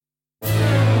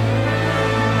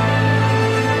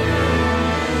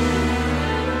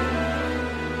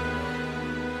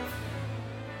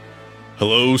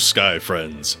Hello, Sky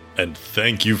Friends, and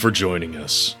thank you for joining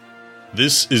us.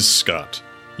 This is Scott,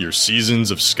 your Seasons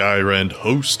of Skyrend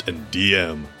host and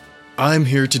DM. I'm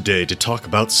here today to talk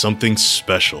about something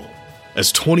special.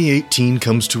 As 2018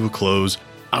 comes to a close,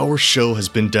 our show has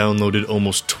been downloaded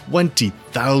almost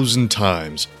 20,000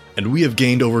 times, and we have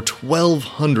gained over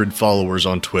 1,200 followers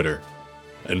on Twitter.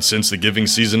 And since the giving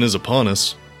season is upon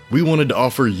us, we wanted to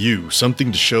offer you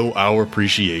something to show our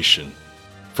appreciation.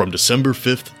 From December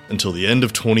 5th until the end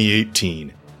of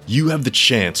 2018, you have the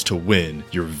chance to win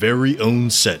your very own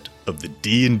set of the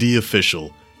D&D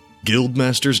official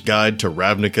Guildmaster's Guide to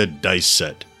Ravnica dice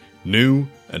set, new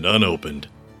and unopened.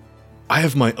 I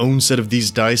have my own set of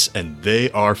these dice and they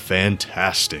are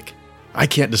fantastic. I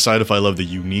can't decide if I love the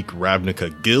unique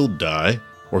Ravnica Guild die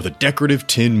or the decorative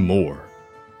tin Moor.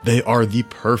 They are the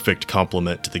perfect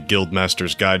complement to the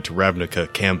Guildmaster's Guide to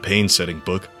Ravnica campaign setting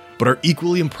book, but are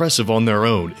equally impressive on their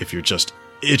own if you're just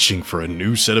itching for a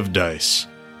new set of dice.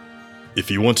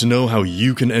 If you want to know how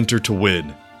you can enter to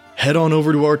win, head on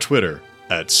over to our Twitter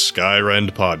at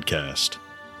Skyrend Podcast.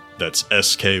 That's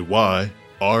SKYREND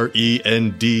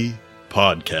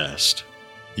Podcast.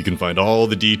 You can find all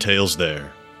the details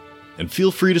there. And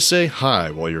feel free to say hi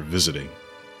while you're visiting.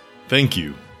 Thank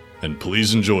you, and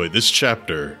please enjoy this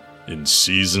chapter in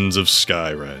Seasons of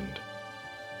Skyrend.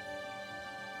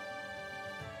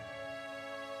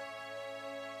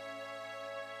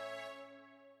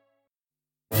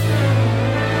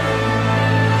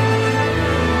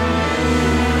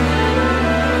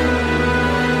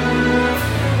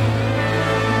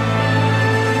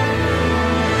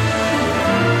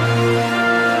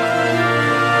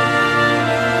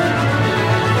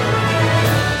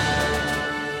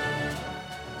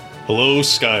 Hello,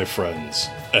 Sky Friends,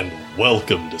 and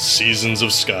welcome to Seasons of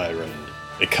Skyrend,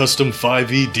 a custom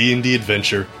 5e D&D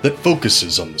adventure that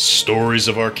focuses on the stories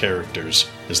of our characters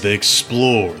as they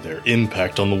explore their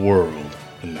impact on the world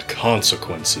and the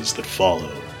consequences that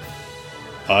follow.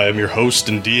 I am your host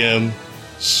and DM,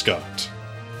 Scott.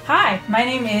 Hi, my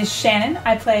name is Shannon.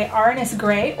 I play Arnis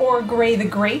Grey, or Grey the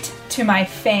Great, to my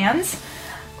fans.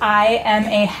 I am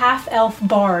a half-elf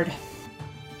bard.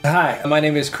 Hi, my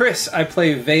name is Chris. I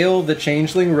play Vale the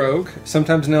Changeling Rogue,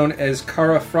 sometimes known as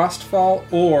Kara Frostfall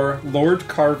or Lord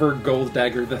Carver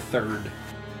Golddagger III.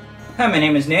 Hi, my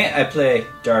name is Nate. I play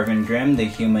Darvin Grimm, the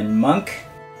Human Monk.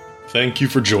 Thank you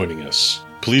for joining us.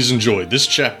 Please enjoy this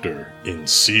chapter in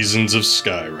Seasons of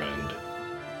Skyrend.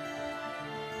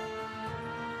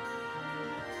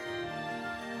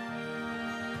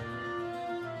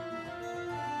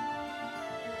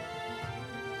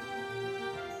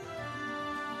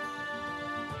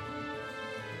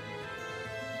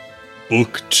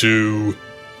 Book 2,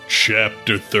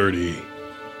 Chapter 30.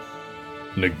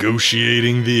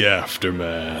 Negotiating the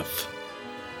Aftermath.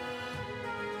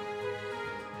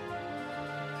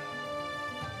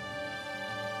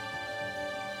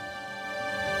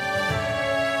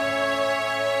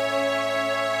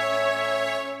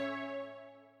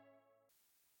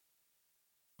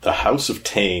 The House of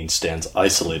Tain stands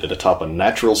isolated atop a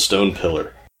natural stone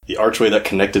pillar, the archway that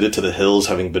connected it to the hills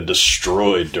having been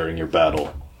destroyed during your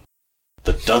battle.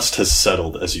 The dust has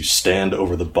settled as you stand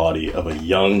over the body of a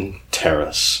young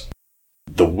Terrace.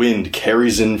 The wind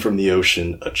carries in from the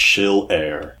ocean a chill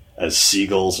air as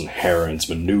seagulls and herons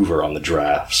maneuver on the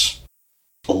drafts.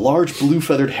 A large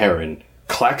blue-feathered heron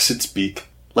clacks its beak,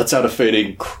 lets out a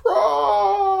fading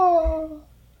craw,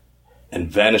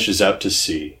 and vanishes out to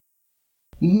sea.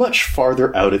 Much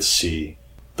farther out at sea,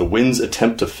 the winds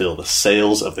attempt to fill the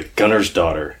sails of the Gunner's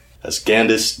Daughter as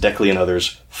Gandis, Deckley, and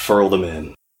others furl them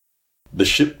in. The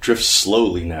ship drifts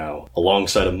slowly now,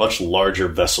 alongside a much larger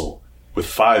vessel, with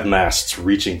 5 masts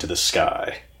reaching to the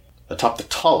sky. Atop the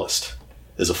tallest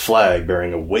is a flag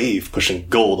bearing a wave pushing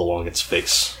gold along its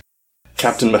face.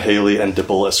 Captain Mahaley and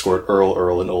Dipple escort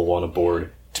Earl, and Olwan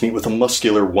aboard to meet with a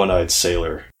muscular, one-eyed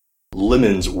sailor.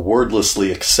 Lemons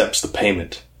wordlessly accepts the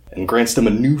payment and grants them a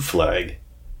new flag,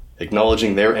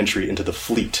 acknowledging their entry into the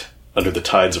fleet under the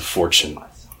tides of fortune.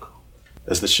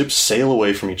 As the ships sail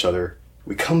away from each other,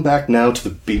 we come back now to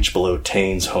the beach below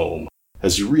Tain's home,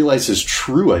 as you realize his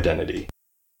true identity.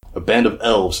 A band of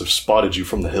elves have spotted you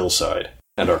from the hillside,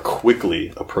 and are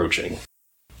quickly approaching.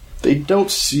 They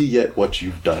don't see yet what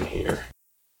you've done here.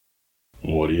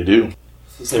 What do you do?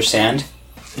 Is there sand?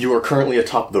 You are currently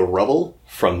atop the rubble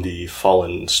from the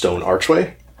fallen stone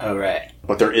archway. Oh, right.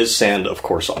 But there is sand, of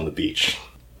course, on the beach.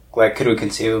 Glad could we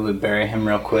conceivably bury him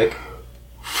real quick?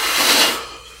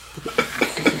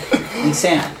 In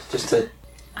sand, just to...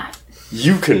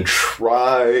 You can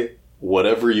try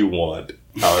whatever you want.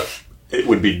 It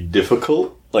would be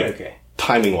difficult. Okay.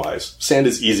 timing-wise, sand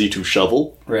is easy to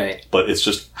shovel, Right. but it's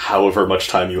just however much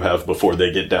time you have before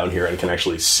they get down here and can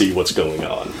actually see what's going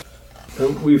on.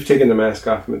 We've taken the mask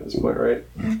off him at this point, right?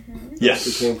 We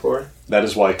Yes, came for. that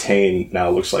is why Tane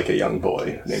now looks like a young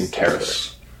boy named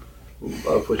Karis.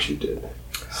 Love what you did.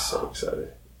 So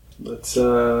excited. Let's,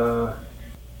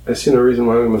 I see no reason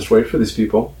why we must wait for these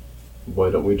people.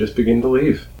 Why don't we just begin to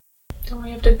leave? Don't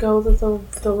we have to go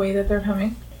the way that they're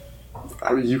coming?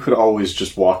 I mean, you could always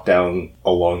just walk down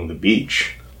along the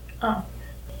beach. I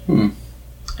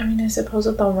mean, I suppose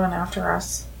that they'll run after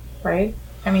us, right?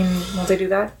 I mean, won't they do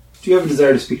that? Do you have a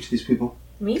desire to speak to these people?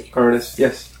 Me? Arnis,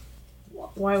 yes.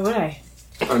 Why would I?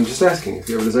 I'm just asking. If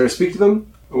you have a desire to speak to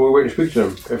them, we're waiting to speak to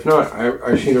them. If not,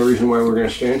 I see no reason why we're going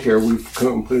to stand here. We've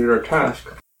completed our task.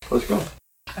 Let's go.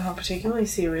 I don't particularly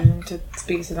see a reason to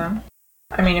speak to them.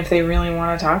 I mean, if they really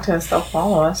want to talk to us, they'll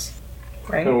follow us,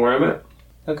 right? Know where I'm at?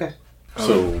 Okay.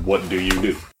 So what do you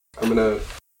do? I'm going to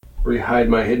rehide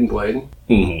my hidden blade,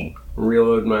 Mm-hmm.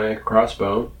 reload my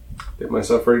crossbow, get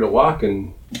myself ready to walk,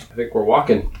 and I think we're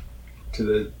walking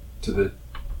to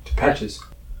Patches.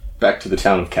 Back to the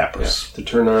town of Yeah, Capris. to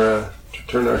turn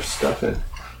our stuff in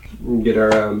and get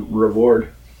our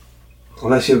reward.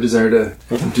 Unless you have desire to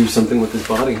do something with his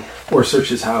body or search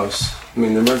his house. I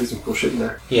mean, there might be some cool shit in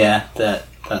there. Yeah, that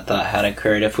thought had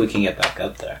occurred if we can get back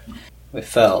up there. We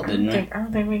fell, didn't we? I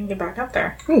don't think we can get back up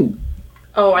there.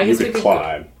 Oh, I You guess we could could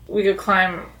climb. We could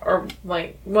climb, or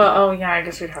like, well, oh yeah, I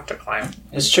guess we'd have to climb.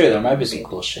 It's true, there might be some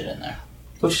cool shit in there.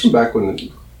 Let's come back when...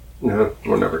 No,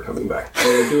 we're never coming back. We're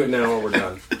going to do it now or we're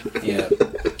done. Yeah.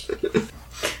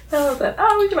 I love that.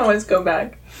 Oh, we can always go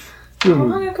back. How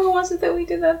long ago was it that we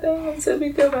did that thing and said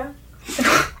we'd go back?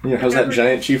 Yeah, how's that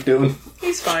giant chief doing?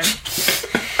 He's fine.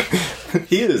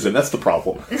 He is, and that's the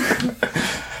problem.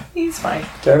 He's fine.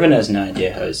 Darvin has no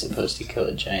idea how he's supposed to kill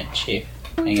a giant chief.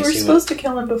 I We guess were he supposed to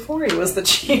kill him before he was the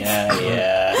chief.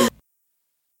 Yeah.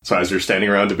 So as you're standing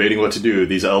around debating what to do,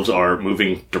 these elves are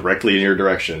moving directly in your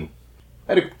direction.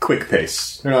 At a quick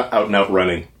pace. They're not out and out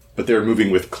running, but they're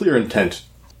moving with clear intent.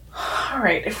 All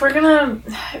right, if we're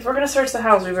gonna search the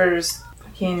house, we better just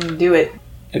fucking do it.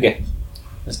 Okay.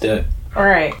 Let's do it. All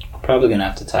right, Probably gonna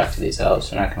have to talk to these elves.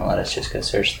 They're not gonna let us just go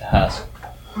search the house.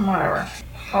 whatever.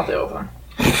 I'll deal with them.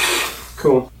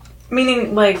 Cool.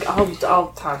 Meaning, like,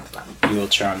 I'll talk to them. You will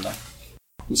charm them.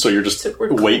 So you're just So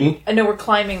we're waiting? I know we're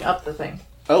climbing up the thing.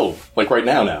 Oh, like right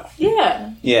now.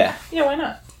 Yeah, Yeah. why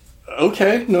not?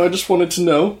 Okay, no, I just wanted to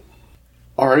know.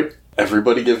 Alright,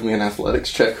 everybody give me an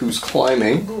athletics check who's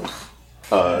climbing.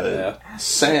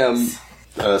 Sam,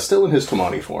 still in his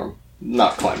Tamani form,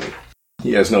 not climbing.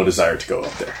 He has no desire to go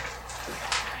up there.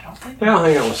 I don't think Yeah, I'll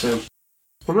hang out with Sam.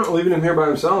 I'm not leaving him here by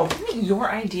himself. your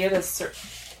idea to search.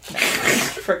 No,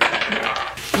 forget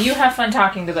it. You have fun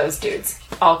talking to those dudes.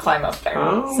 I'll climb up there.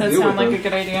 I'll Does that deal sound with like them. a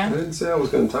good I idea? didn't say I was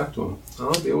going to talk to him.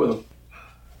 I'll deal with him.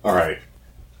 Alright.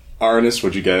 Arnis,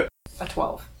 what'd you get? A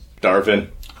 12. Darvin,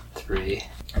 3.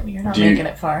 You're not Do you- making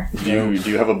it far. do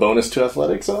you have a bonus to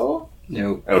athletics at all?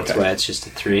 Nope. Okay. That's why it's just a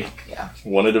 3.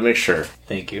 Wanted to make sure.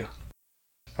 Thank you.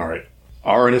 Alright.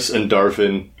 Arnis and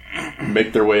Darvin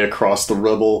make their way across the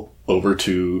rubble over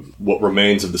to what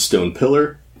remains of the stone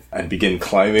pillar and begin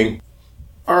climbing.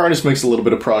 Arnis makes a little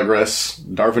bit of progress.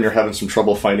 Darvin, you're having some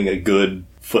trouble finding a good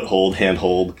foothold,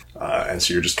 handhold, and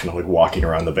so you're just kind of like walking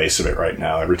around the base of it right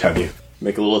now. Every time you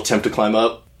make a little attempt to climb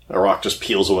up, a rock just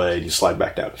peels away and you slide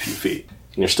back down a few feet.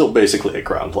 And you're still basically at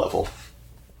ground level.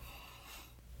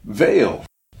 Vale,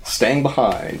 staying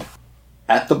behind.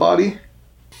 At the body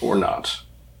or not?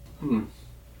 You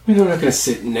know, I'm not going to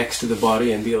sit next to the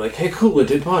body and be like, hey, cool, a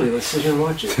dead body. Let's sit here and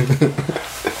watch it.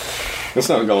 It's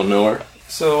not going nowhere.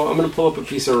 So I'm going to pull up a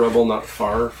piece of rubble not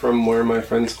far from where my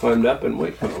friends climbed up and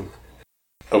wait for them.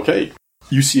 Okay.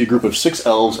 You see a group of 6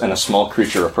 elves and a small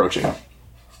creature approaching.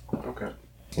 Okay.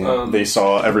 They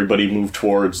saw everybody move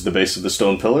towards the base of the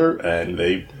stone pillar, and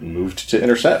they moved to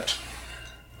intercept.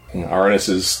 And Arnis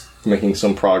is making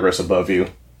some progress above you.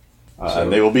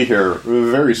 And they will be here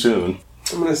very soon.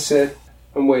 I'm going to sit.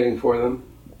 I'm waiting for them.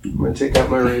 I'm going to take out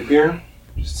my rapier,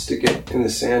 just stick it in the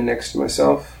sand next to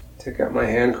myself, take out my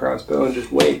hand crossbow, and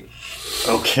just wait.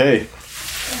 Okay.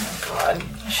 Oh god.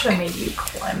 I should have made you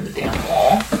climb the damn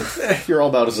wall. You're all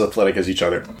about as athletic as each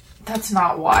other. That's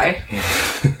not why.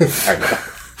 I know.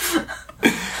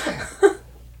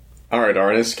 Alright,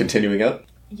 Arnis, continuing up.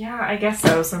 Yeah, I guess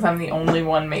so, since I'm the only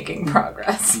one making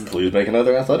progress. Please make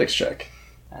another athletics check.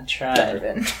 I tried.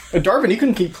 Darvin. Darvin, you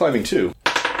can keep climbing too.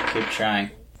 Keep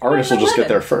trying. Arnis will just 11. get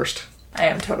there first. I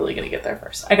am totally gonna get there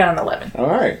first. I got an 11.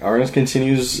 Alright, Arnis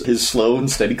continues his slow and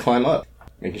steady climb up,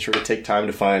 making sure to take time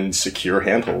to find secure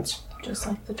handholds. Just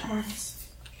like the tortoise.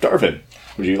 Darvin,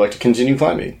 would you like to continue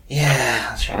climbing? Yeah,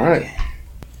 that's right. All right.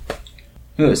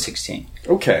 Ooh, 16.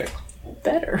 Okay.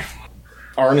 Better.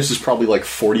 Arnis is probably like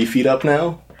 40 feet up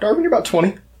now. Darvin, you're about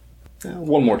 20.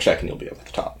 One more check and you'll be up at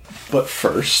the top. But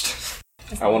first,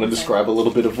 I want to describe a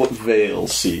little bit of what Vale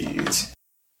sees.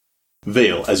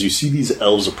 Vale, as you see these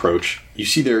elves approach, you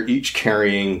see they're each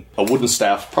carrying a wooden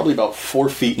staff probably about 4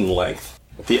 feet in length,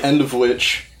 at the end of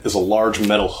which is a large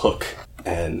metal hook,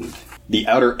 and the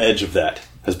outer edge of that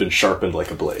has been sharpened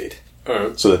like a blade,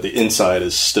 so that the inside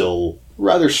is still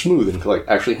rather smooth and can like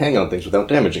actually hang on things without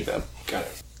damaging them. Got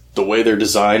it. The way they're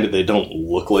designed, they don't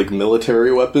look like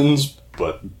military weapons,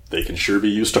 but they can sure be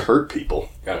used to hurt people.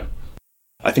 Got it.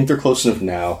 I think they're close enough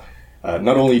now.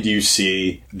 Not only do you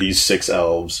see these 6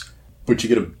 elves, but you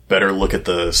get a better look at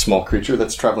the small creature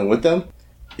that's traveling with them.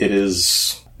 It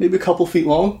is maybe a couple feet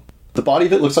long. The body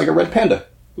of it looks like a red panda.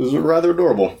 It was rather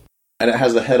adorable. And it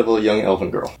has the head of a young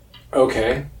elven girl.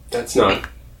 Okay, that's not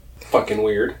fucking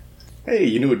weird. Hey,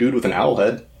 you knew a dude with an owl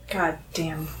head. God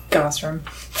damn Gosram.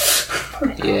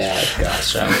 Yeah,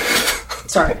 gotcha.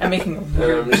 Sorry, I'm making a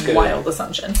weird, I'm just gonna- wild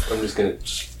assumption. I'm just gonna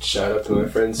shout out to my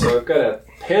friends. So I've got a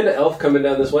panda elf coming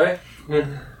down this way.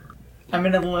 I'm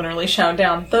gonna literally shout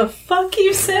down, the fuck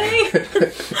you say?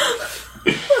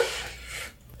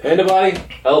 Panda body,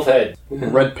 elf head.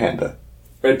 Red panda.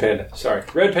 Red panda, sorry.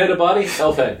 Red panda body,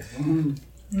 elf head.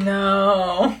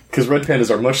 No. Because red pandas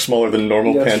are much smaller than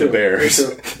normal Yeah, panda true. bears.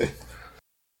 True.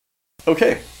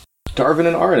 Okay. Darvin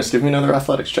and Arnis, give me another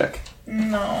athletics check.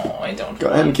 No, I don't Go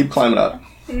ahead and keep climbing up.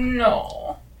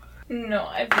 No. No,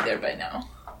 I'd be there by now.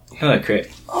 Oh,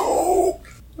 crit. Well,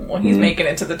 he's making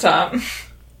it to the top.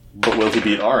 But will he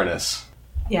beat Arnis?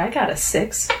 Yeah, I got a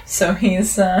 6, so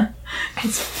he's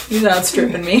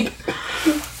outstripping me.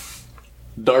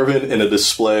 Darvin, in a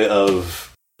display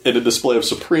of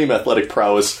supreme athletic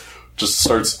prowess, just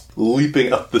starts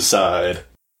leaping up the side,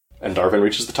 and Darvin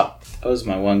reaches the top. That was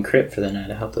my one crit for the night.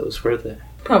 I hope that was worth it.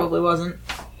 Probably wasn't.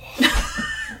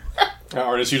 Now,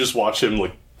 Arnis, you just watch him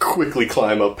like quickly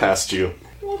climb up past you.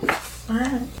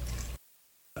 Alright.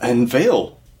 And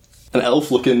Vale, an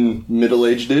elf-looking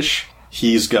middle-aged-ish.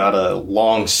 He's got a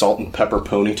long salt and pepper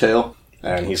ponytail,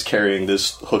 and he's carrying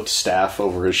this hooked staff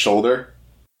over his shoulder.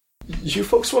 You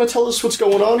folks want to tell us what's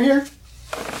going on here?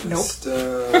 Nope. Just,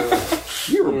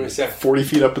 You're 40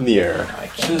 feet up in the air. I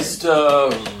can't just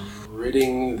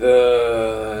ridding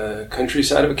the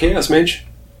countryside of a chaos mage.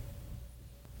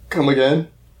 Come again?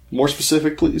 More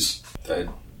specific, please.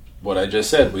 What I just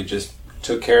said, we just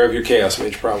took care of your chaos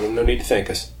mage problem. No need to thank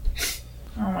us.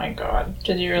 Oh my god.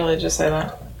 Did you really just say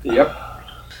that? Yep.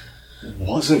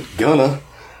 Wasn't gonna.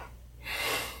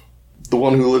 The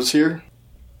one who lives here?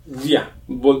 Yeah,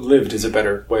 what lived is a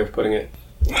better way of putting it.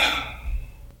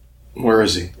 Where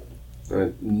is he?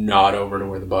 Nod over to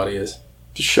where the body is.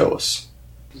 Just show us.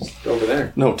 Over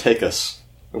there. No, take us.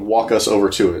 And walk us over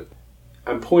to it.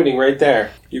 I'm pointing right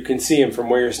there. You can see him from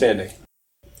where you're standing.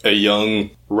 A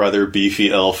young, rather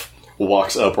beefy elf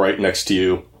walks up right next to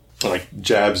you, like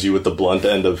jabs you with the blunt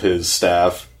end of his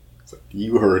staff. It's like,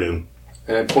 you heard him.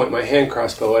 And I point my hand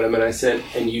crossbow at him and I said,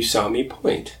 and you saw me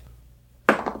point.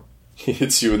 He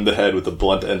hits you in the head with the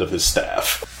blunt end of his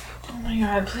staff. Oh my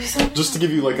god, please don't. Just to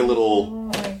give you like a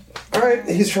little... Alright,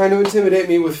 he's trying to intimidate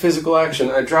me with physical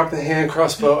action. I drop the hand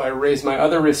crossbow, I raise my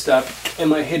other wrist up, and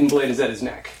my hidden blade is at his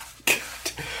neck.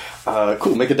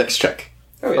 Cool, make a dex check.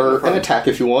 Oh, yeah, no Or an problem. attack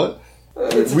if you want.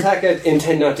 It's attack I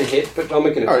intend not to hit, but I'll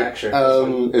make an attack, Alright, sure.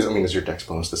 That's fine. is your dex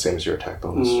bonus the same as your attack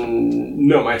bonus?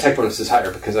 No, my attack bonus is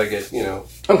higher because I get, Okay, your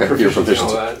proficiency and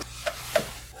all proficiency. that.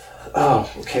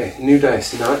 Oh, okay. New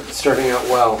dice. Not starting out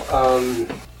well.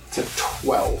 It's a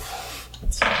 12.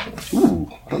 Ooh,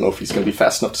 I don't know if he's going to be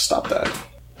fast enough to stop that.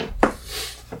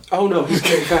 Oh no, he's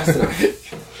getting fast enough.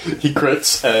 He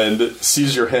crits and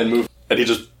sees your hand move, and he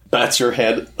just bats your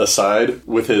hand aside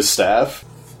with his staff.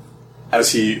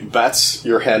 As he bats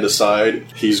your hand aside,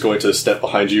 he's going to step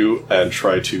behind you and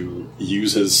try to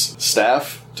use his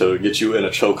staff to get you in a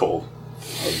chokehold.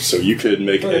 So you could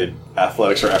make an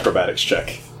athletics or acrobatics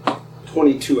check.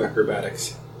 22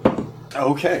 acrobatics.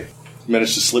 Okay.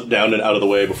 Managed to slip down and out of the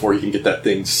way before he can get that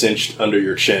thing cinched under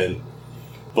your chin.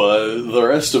 But the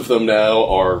rest of them now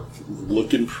are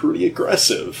looking pretty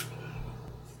aggressive.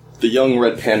 The young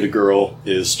red panda girl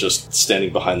is just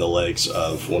standing behind the legs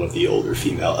of one of the older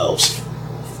female elves.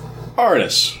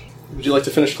 Arnis, would you like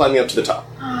to finish climbing up to the top?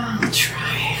 I'll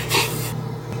try.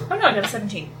 Oh no, I got a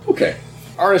 17. Okay.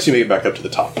 Arnis, you make it back up to the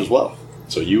top as well.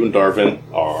 So you and Darvin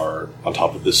are on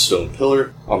top of this stone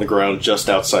pillar on the ground just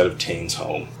outside of Tane's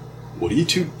home. What are you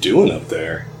two doing up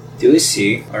there? Do we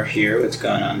see or hear what's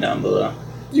going on down below?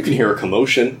 You can hear a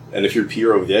commotion, and if you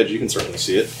peer over the edge, you can certainly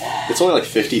see it. It's only like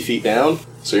 50 feet down,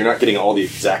 so you're not getting all the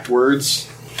exact words,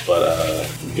 but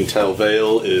you can tell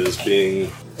Vale is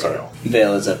being... Sorry.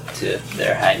 Vale is up to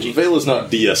their hygiene. Vale is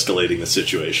not de-escalating the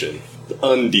situation.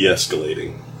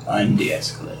 Unde-escalating.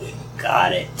 Unde-escalated.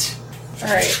 Got it.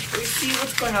 Alright, we see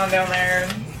what's going on down there,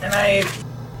 and I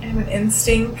have an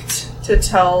instinct to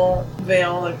tell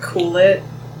Vale to cool it,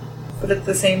 but at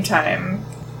the same time,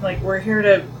 like,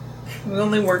 we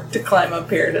only worked to climb up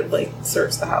here to, like,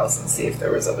 search the house and see if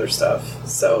there was other stuff,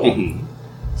 so... Mm-hmm.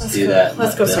 Let's do that.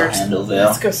 Let's go Vale search. handle Vale.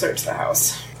 Let's go search the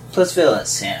house. Plus Vale and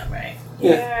Sam, right?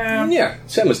 Yeah,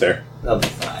 Sam is there. They'll be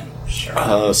fine. Sure.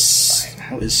 How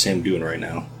is Sam doing right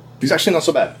now? He's actually not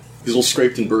so bad. He's a little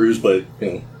scraped and bruised, but,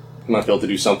 he might be able to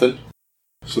do something.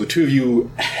 So the two of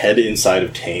you head inside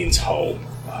of Tane's home,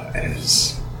 and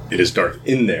it is dark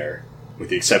in there, with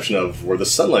the exception of where the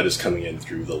sunlight is coming in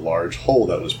through the large hole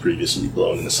that was previously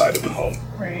blown in the side of the home.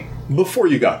 Right. Before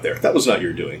you got there, that was not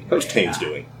your doing. That was Tane's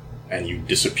doing. And you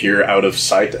disappear out of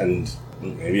sight and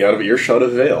maybe out of earshot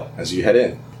of Vale as you head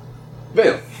in.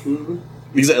 Vale. Mm-hmm.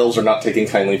 These elves are not taking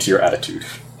kindly to your attitude.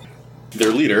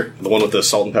 Their leader, the one with the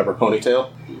salt and pepper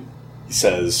ponytail, he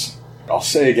says, I'll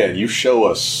say again, you show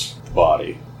us the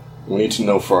body. We need to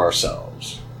know for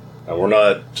ourselves. And we're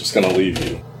not just going to leave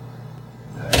you.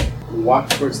 I walk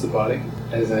towards the body.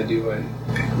 As I do, I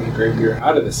pick my rapier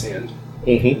out of the sand.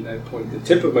 Mm-hmm. And I point the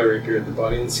tip of my rapier at the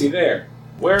body and see there,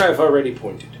 where I've already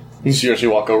pointed. So you actually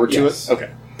walk over to Yes. it?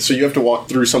 Okay. So you have to walk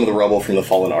through some of the rubble from the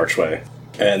fallen archway.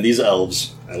 And these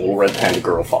elves and a little red panda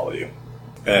girl follow you.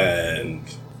 And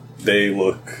they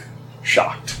look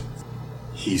shocked.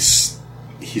 He's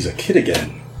a kid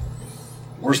again.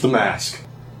 Where's the mask?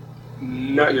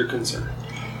 Not your concern.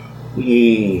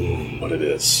 What it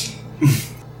is.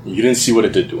 You didn't see what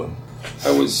it did to him.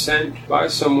 I was sent by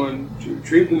someone to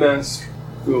retrieve the mask.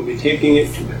 We will be taking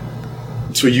it to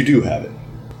them. So you do have it.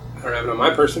 I don't have it on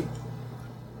my person.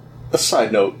 A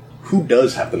side note, who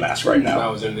does have the mask right I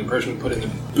now? was under the impression we put it in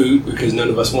the boot because none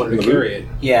of us wanted to carry it.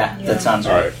 Yeah, that sounds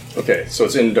right. Alright, okay, so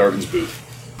it's in Darvin's boot.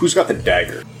 Who's got the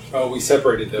dagger? Oh, we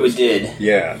separated those. We did.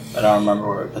 Yeah. I don't remember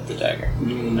where we put the dagger.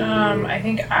 I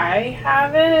think I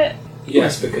have it.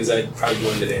 Yes, because I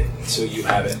blended it, so you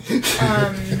have it.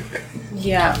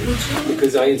 Yeah.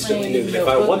 Because I instantly knew that if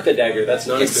I want the dagger, that's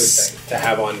not a good thing to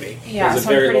have on me. Yeah, There's a so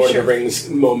I'm very pretty Lord sure- of the Rings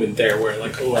moment there where,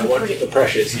 like, oh, I I'm want pretty- the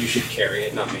precious, you should carry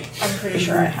it, not me. I'm pretty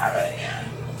sure I have it,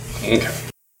 yeah. Okay.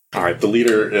 Alright, the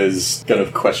leader is going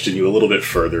to question you a little bit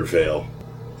further, Vale.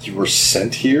 You were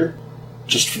sent here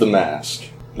just for the mask,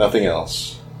 nothing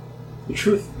else. The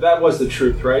truth, that was the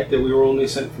truth, right? That we were only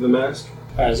sent for the mask?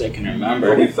 As far as I can But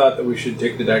remember. we thought that we should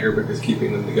take the dagger because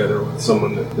keeping them together with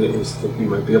someone that was think we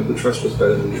might be able to trust was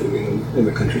better than leaving them in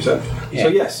the countryside. Yeah. So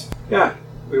yes,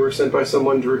 we were sent by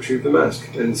someone to retrieve the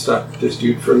mask and stop this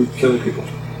dude from killing people.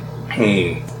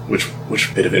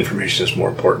 Which bit of information is more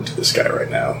important to this guy right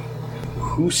now?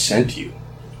 Who sent you?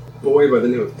 A boy by the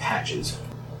name of Patches.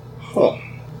 Oh,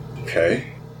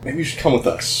 okay. Maybe you should come with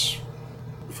us.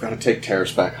 We've got to take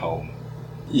Terrace back home.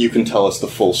 You can tell us the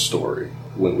full story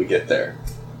when we get there.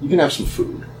 You can have some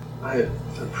food. I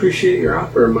appreciate your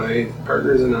offer. My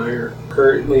partners and I are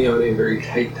currently on a very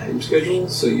tight time schedule,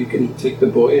 so you can take the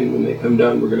boy, and when they come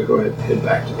down, we're going to go ahead and head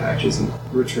back to Patches and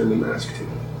return the mask to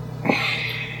him.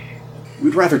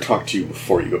 We'd rather talk to you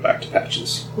before you go back to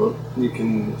Patches. Well, you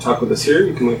can talk with us here.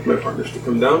 You can wait for my partners to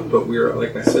come down, but we are,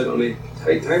 like I said, on a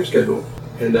tight time schedule,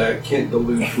 and I can't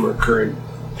delude from our current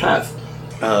path.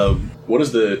 What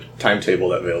is the timetable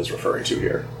that Vale's referring to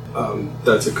here?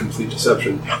 That's a complete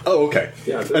deception. Oh, okay.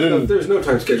 Yeah, there's no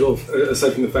time schedule,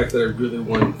 aside from the fact that I really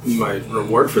won my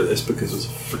reward for this because it was a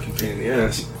freaking pain in the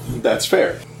ass. That's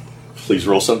fair. Please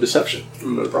roll some deception.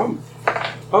 No problem.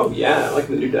 Oh, yeah, I like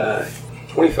the new die.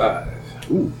 25.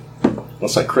 Ooh.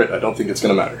 Unless I crit, I don't think it's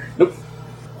going to matter. Nope.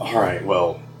 Alright,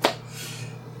 well.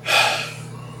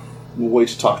 We'll wait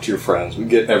to talk to your friends. We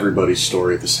get everybody's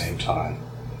story at the same time.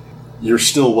 You're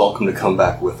still welcome to come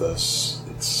back with us.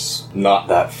 It's not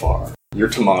that far. Your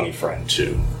Tamani friend,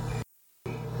 too.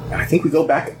 And I think we go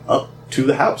back up to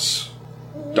the house.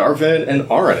 Darvin and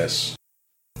Aranis.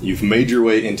 You've made your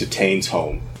way into Tane's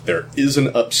home. There is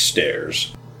an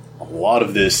upstairs. A lot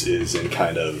of this is in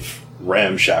kind of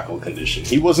ramshackle condition.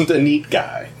 He wasn't a neat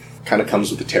guy. Kind of comes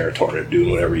with the territory of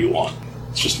doing whatever you want.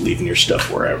 It's just leaving your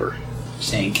stuff wherever.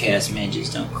 Saying chaos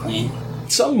mages don't clean.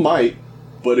 Some might,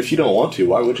 but if you don't want to,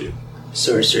 why would you?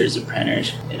 Sorcerers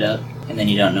apprentice it up, and then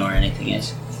you don't know where anything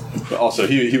is. But also,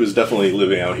 he was definitely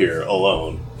living out here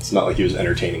alone. It's not like he was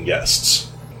entertaining guests.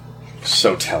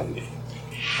 So tell me,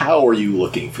 how are you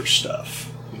looking for stuff?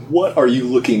 What are you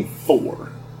looking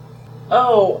for?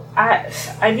 Oh,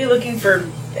 I'd be looking for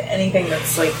anything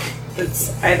that's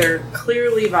either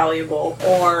clearly valuable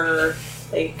or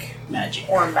Magic.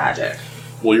 magic.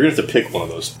 Well, you're going to have to pick one of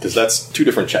those, because that's 2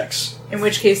 different checks. In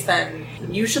which case, then,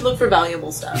 you should look for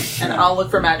valuable stuff, and I'll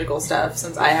look for magical stuff,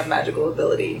 since I have magical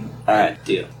ability. Alright,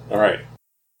 deal. Alright.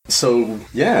 So,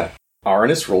 yeah.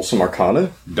 Arnis, roll some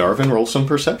Arcana. Darvin, roll some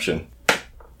Perception.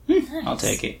 I'll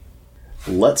take it.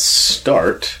 Let's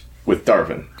start with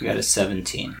Darvin. We got a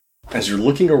 17. As you're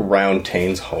looking around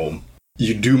Tane's home,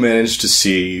 you do manage to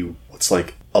see what's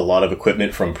like a lot of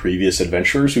equipment from previous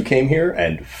adventurers who came here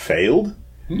and failed,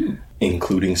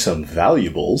 including some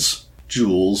valuables,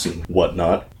 jewels, and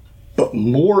whatnot. But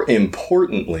more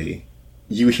importantly,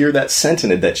 you hear that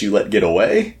Sentinel that you let get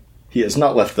away. He has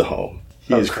not left the home.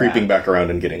 He is crap. creeping back around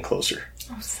and getting closer.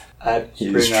 I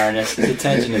bring Arnis's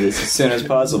attention to this as soon as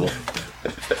possible.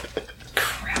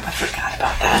 Crap, I forgot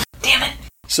about that. Damn it!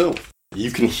 So,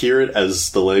 you can hear it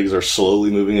as the legs are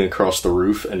slowly moving across the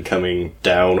roof and coming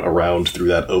down around through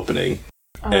that opening.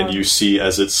 And you see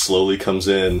as it slowly comes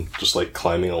in, just like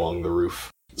climbing along the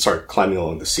roof. Sorry, climbing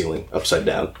along the ceiling, upside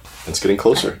down. And it's getting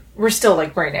closer. We're still,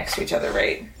 right next to each other,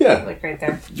 right? Yeah. Right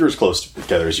there. You're as close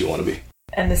together as you want to be.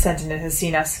 And the Sentinel has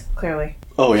seen us, clearly.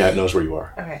 Oh yeah, it knows where you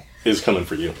are. Okay. It is coming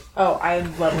for you. Oh, I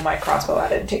level my crossbow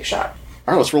at it and take shot.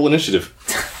 Alright, let's roll initiative.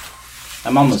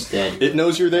 I'm almost dead. It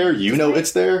knows you're there, you know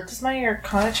it's there. Does my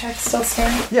Arcana check still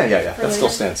stand? Yeah, that Really? still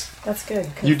stands. That's good.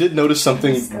 'Cause You did notice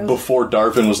something before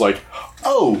Darvin was like,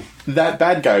 oh, that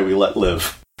bad guy we let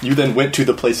live. You then went to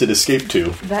the place it escaped to.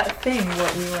 that thing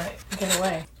what we went get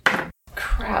away.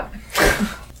 Crap.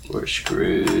 We're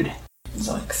screwed. It's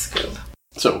like scoop.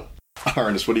 So,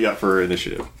 Arnis, what do you got for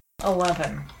initiative?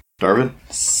 11. Darvin?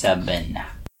 7.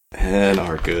 And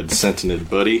our good Sentinel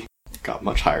buddy got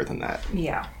much higher than that.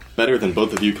 Yeah. Better than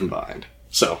both of you combined.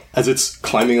 So, as it's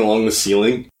climbing along the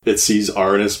ceiling, it sees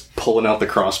Arnis pulling out the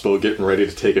crossbow, getting ready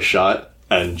to take a shot,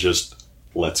 and just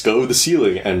lets go of the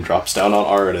ceiling and drops down on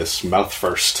Arnis, mouth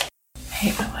first. I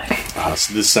hate my leg.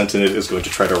 So this Sentinel is going to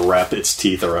try to wrap its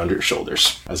teeth around your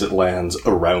shoulders as it lands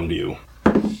around you.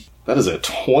 That is a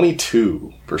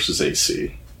 22 versus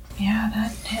AC. Yeah,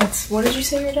 that hits. What did you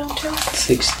say you're down to?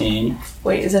 16.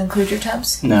 Wait, does that include your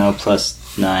temps? No,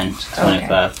 plus 9.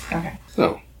 25. Okay.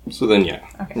 Oh, so then yeah.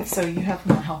 Okay, so you have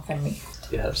more health than me.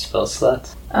 Do you have spell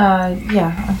slots?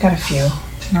 Yeah, I've got a few.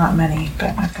 Not many,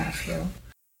 but I've got a few.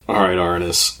 Alright,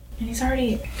 Arnis. And he's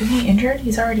already... Isn't he injured?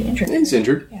 He's already injured. He's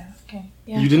injured. Yeah, okay.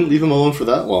 Yeah. You didn't leave him alone for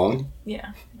that long.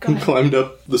 Yeah. Go He ahead. climbed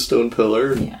up the stone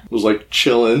pillar and Yeah. was like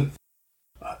chilling.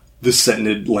 The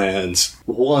Sentinel lands,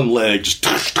 one leg just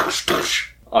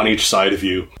on each side of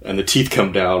you, and the teeth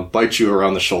come down, bite you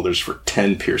around the shoulders for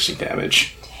 10 piercing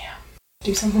damage.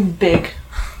 Do something big.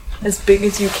 As big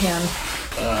as you can.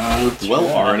 Well,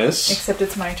 Arnis, Except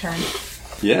it's my turn.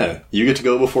 yeah, you get to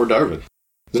go before Darvin.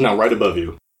 He's now right above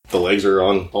you. The legs are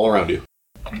on all around you.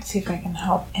 Let's see if I can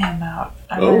help him out.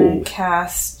 I'm Oh.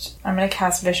 gonna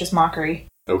cast Vicious Mockery.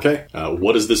 Okay,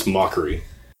 what is this mockery?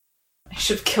 I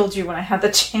should have killed you when I had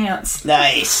the chance.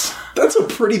 Nice! That's a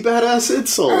pretty badass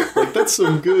insult. Like, that's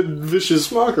some good vicious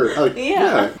mockery.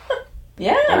 Yeah.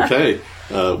 Yeah. Okay,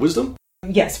 wisdom?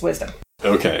 Yes, wisdom.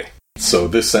 Okay, so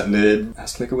this Sentinel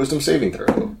has to make a wisdom saving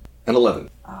throw. An 11.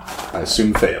 I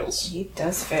assume fails. He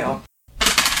does fail.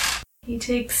 He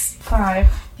takes 5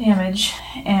 damage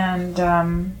and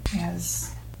he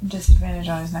has disadvantage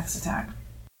on his next attack.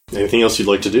 Anything else you'd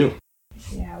like to do?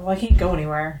 Yeah, well, I can't go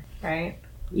anywhere, right?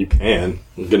 You can.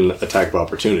 You get an attack of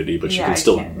opportunity, but you Yeah, can I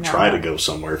still can't, no. try to go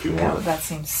somewhere if you No, want. that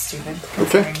seems stupid.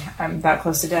 Okay. Considering I'm that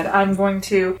close to dead. I'm going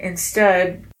to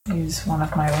instead use one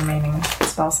of my remaining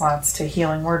spell slots to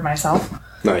healing word myself.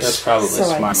 Nice. That's probably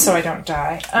smart. So I don't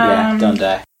die. Yeah, don't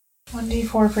die.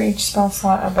 1d4 for each spell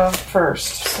slot above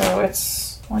first. So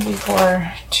it's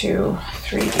 1d4, 2,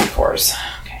 3d4s.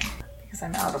 Okay. Because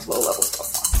I'm out of low level spell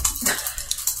slots.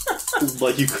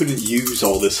 Like, you couldn't use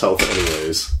all this health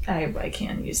anyways. I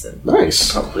can use them.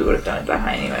 Nice. Probably would have done it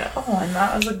behind anyway. Oh, and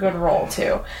that was a good roll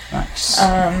too. Nice.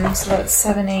 So that's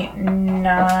 7, 8,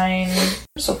 9.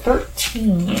 So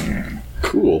 13.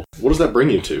 Cool. What does that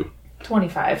bring you to?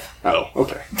 25. Oh,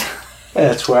 okay. Hey,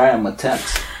 that's where I am with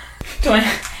temps.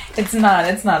 It's not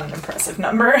an impressive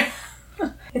number.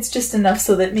 It's just enough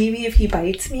so that maybe if he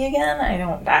bites me again, I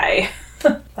don't die.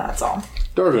 That's all.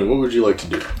 Darvin, what would you like to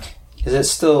do? Is it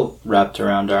still wrapped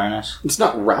around Arnis? It's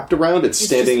not wrapped around, it's It's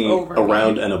standing just over me.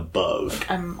 around and above.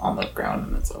 I'm on the ground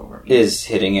and it's over me. Is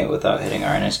hitting it without hitting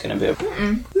Arnis going to be...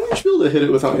 You should be able to hit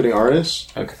it without hitting Arnis.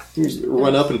 Okay. You just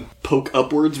run up and poke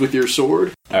upwards with your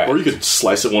sword. Alright. Or you could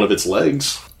slice at one of its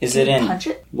legs. Is it in... Punch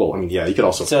it? Well, I mean, yeah, you could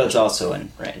also... So it's also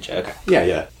in range. Okay.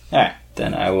 Yeah. Alright.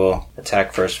 Then I will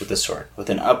attack first with the sword. With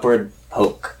an upward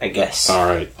poke, I guess.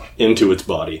 Alright, into its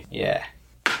body. Yeah.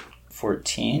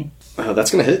 14. That's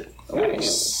gonna hit.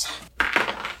 Nice.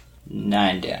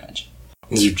 9 damage.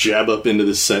 As you jab up into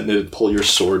the Sentinel and pull your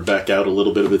sword back out, a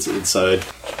little bit of its inside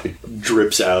it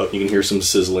drips out. You can hear some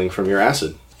sizzling from your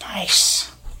acid.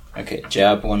 Nice. Okay,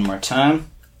 jab one more time.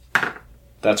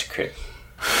 That's a crit.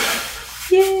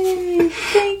 Yay!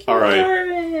 Thank you, All right.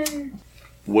 Darvin.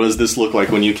 What does this look like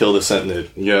when you kill the Sentinel?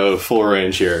 You have full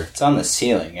range here. It's on the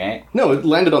ceiling, right? No, it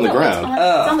landed on the ground.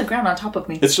 It's on the ground on top of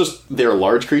me. It's just they're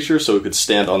large creatures, so it could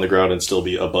stand on the ground and still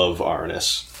be above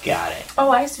Arnis. Got it.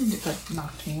 Oh, I assumed it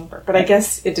knocked me over, but I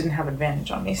guess it didn't have advantage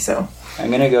on me, so...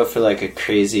 I'm gonna go for like a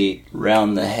crazy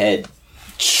round the head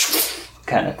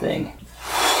kind of thing.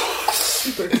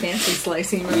 Super fancy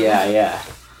slicing move. Yeah.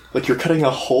 Like you're cutting a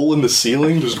hole in the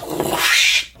ceiling, just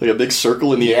whoosh, like a big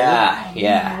circle in the air.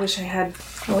 Yeah. I wish I had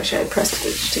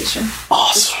prestidigitation. This is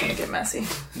Awesome. gonna get messy.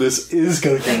 This is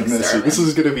gonna get Thanks, messy. Darvin. This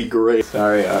is gonna be great.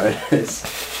 Sorry, Artis.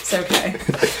 It's okay.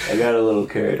 I got a little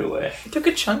carried away. It took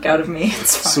a chunk out of me.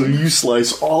 It's fine. So you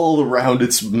slice all around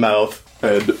its mouth,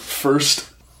 and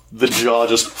first the jaw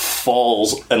just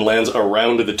falls and lands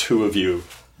around the two of you.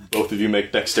 Both of you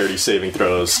make dexterity saving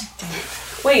throws.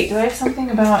 Wait, do I have something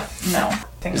about... No.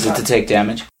 Is it to take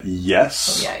damage?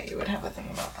 Yes. Yeah, you would have a thing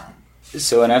about that.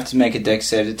 So when I have to make a dex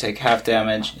save to take half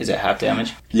damage, is it half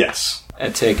damage? Yes. I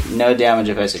take no damage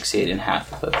if I succeed in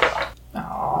half of it.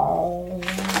 Oh.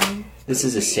 This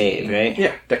is a save, right?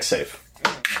 Yeah, dex save.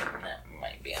 That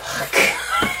might be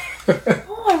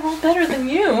Oh, I rolled better than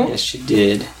you. Yes, you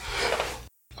did.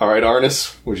 Alright,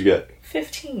 Arnis, what'd you get?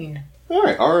 15.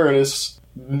 Alright, Arnis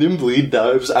nimbly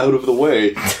dives out of the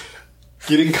way,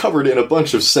 getting covered in a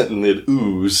bunch of Sentinelid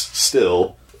ooze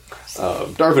still.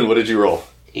 Darvin, what did you roll?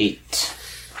 8.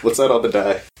 What's that on the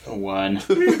die? A 1.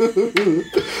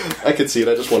 I could see it,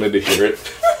 I just wanted to hear it.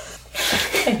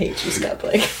 I hate you,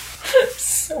 Snapblake.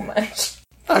 So much.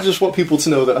 I just want people to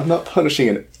know that I'm not punishing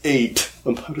an 8,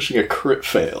 I'm punishing a crit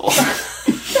fail.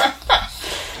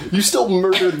 You still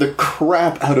murdered the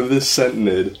crap out of this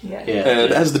Sentinid. Yeah.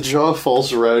 And as the jaw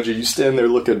falls around you, you stand there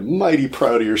looking mighty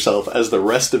proud of yourself as the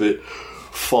rest of it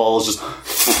falls just...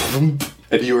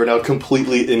 And you are now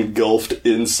completely engulfed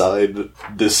inside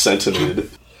this Sentinid.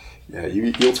 Yeah,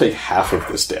 you'll take half of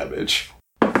this damage.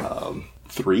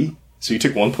 3. So you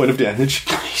took 1 point of damage.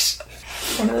 Nice.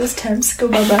 One of those temps go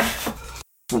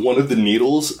bye-bye. One of the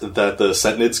needles that the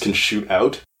Sentinids can shoot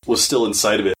out was still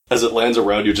inside of it. As it lands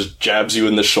around you, just jabs you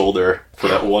in the shoulder for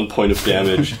that 1 point of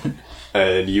damage.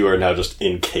 And you are now just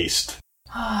encased.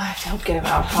 Oh, I have to help get him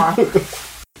out, huh?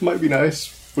 Might be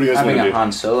nice. What do you guys Having want a to do?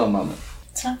 Han Solo moment.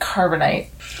 It's not carbonite.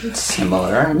 It's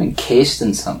similar. I'm encased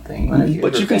in something. When have you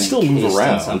But ever you can been still move encased in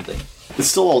around. Something? It's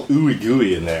still all ooey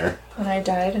gooey in there. When I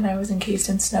died and I was encased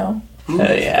in snow. Oh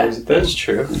yeah, that's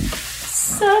true.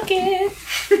 Suck it!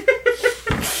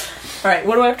 Alright,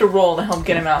 what do I have to roll to help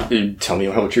get him out? You tell me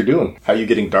what you're doing. How are you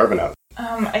getting Darvin out?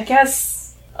 I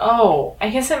guess... Oh, I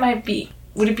guess it might be...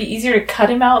 Would it be easier to cut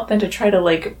him out than to try to,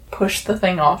 like, push the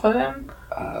thing off of him?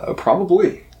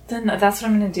 Probably. Then that's what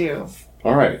I'm gonna do.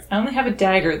 Alright. I only have a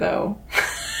dagger, though.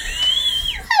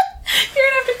 You're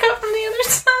gonna have to cut from the other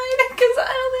side, because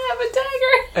I only have a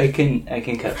dagger. I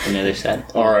can cut from the other side.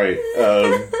 Alright.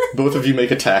 Both of you make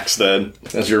attacks then,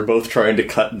 as you're both trying to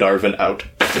cut Darvin out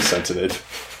of the Sentinid.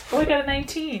 Oh, I got a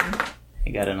 19. I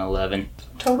got an 11.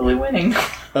 Totally winning.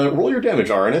 Roll your damage,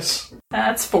 Arnis.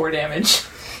 That's 4 damage.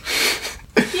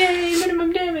 Yay,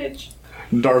 minimum damage.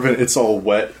 Darvin, it's all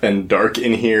wet and dark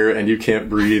in here, and you can't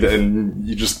breathe, and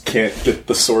you just can't get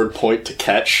the sword point to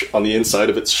catch on the inside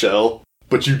of its shell.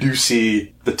 But you do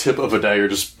see the tip of a dagger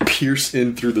just pierce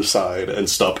in through the side and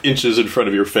stop inches in front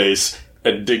of your face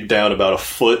and dig down about a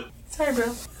foot. Sorry,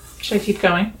 bro. Should I keep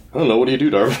going? I don't know, what do you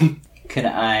do, Darvin? Can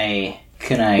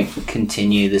I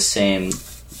continue the same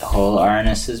hole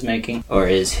Arnis is making, or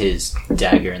is his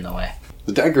dagger in the way?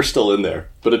 The dagger's still in there,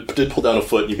 but it did pull down a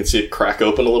foot, and you can see it crack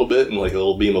open a little bit, and like a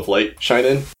little beam of light shine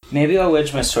in. Maybe I'll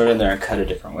wedge my sword in there and cut a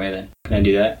different way then. Can I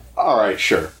do that? Alright,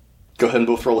 sure. Go ahead and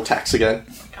both roll attacks again.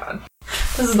 God.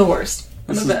 This is the worst.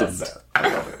 I'm This the is best. the best.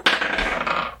 I love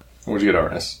it. What'd you get,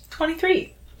 Arnis?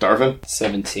 23. Darvin?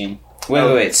 17.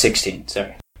 Wait, 16.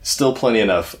 Sorry. Still plenty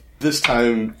enough. This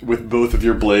time, with both of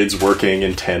your blades working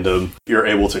in tandem, you're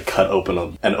able to cut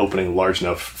open an opening large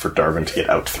enough for Darvin to get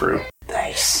out through.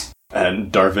 Nice.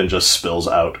 And Darvin just spills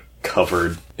out,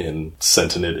 covered in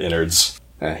Sentinid innards,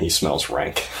 and he smells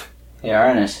rank. Hey,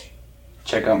 Arnis.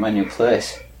 Check out my new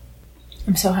place.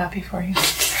 I'm so happy for you.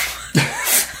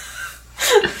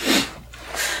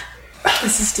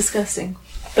 This is disgusting.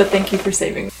 But thank you for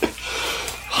saving me.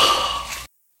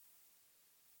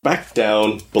 Back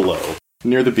down below,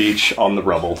 near the beach, on the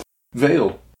rubble.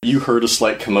 Vale, you heard a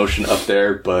slight commotion up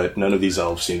there, but none of these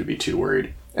elves seem to be too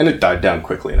worried. And it died down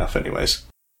quickly enough anyways.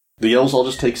 The elves all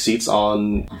just take seats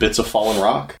on bits of fallen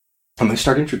rock, and they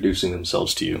start introducing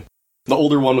themselves to you. The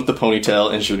older one with the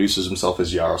ponytail introduces himself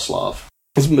as Yaroslav.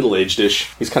 He's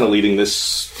middle-aged-ish. He's kind of leading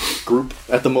this group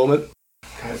at the moment.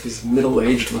 God, if he's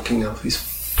middle-aged looking elf, he's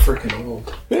freaking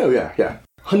old. Yeah.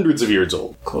 Hundreds of years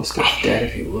old. Close to dead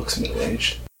if he looks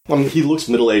middle-aged. He looks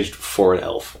middle-aged for an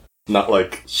elf, not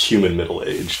like human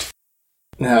middle-aged.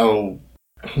 Now,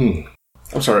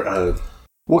 I'm sorry,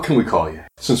 what can we call you?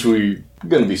 Since we're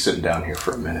going to be sitting down here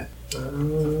for a minute.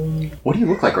 What do you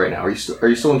look like right now? Are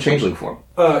you still in changeling form?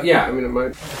 Yeah, I mean, it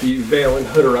might be Vale and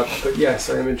Hood are up, but yes,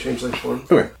 I am in changeling form.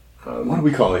 Okay. What do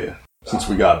we call you? Since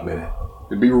we got a minute.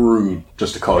 It'd be rude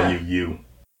just to call you.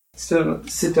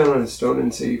 Sit down on a stone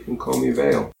and say you can call me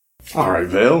Vale. Alright,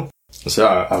 Vale.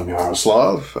 So, I'm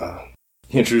Yaroslav.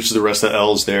 He introduces the rest of the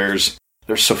elves. There's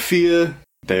Sophia,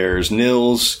 there's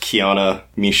Nils, Kiana,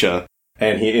 Misha,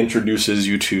 and he introduces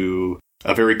you to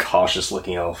a very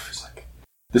cautious-looking elf. He's like,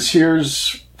 this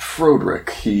here's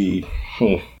Froderick.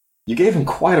 You gave him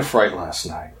quite a fright last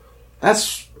night.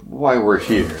 That's why we're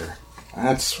here.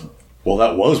 That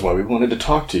was why we wanted to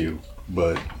talk to you.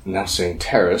 But now seeing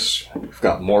Terrace, we've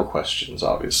got more questions,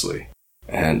 obviously.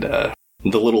 And,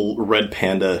 the little red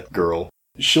panda girl,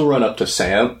 she'll run up to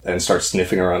Sam and start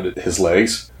sniffing around his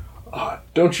legs.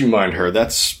 Don't you mind her,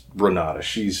 that's Renata.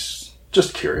 She's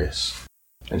just curious.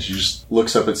 And she just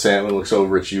looks up at Sam and looks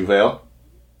over at you, Vale.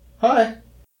 Hi.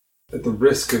 At the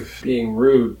risk of being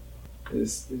rude,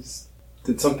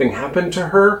 did something happen to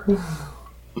her?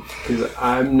 Because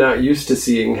I'm not used to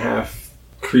seeing half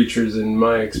creatures in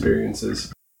my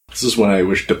experiences. This is when I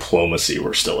wish diplomacy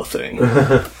were still a thing.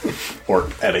 Or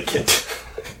etiquette.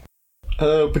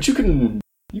 But you can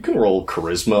roll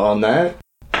charisma on that.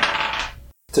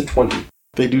 It's a 20.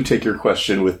 They do take your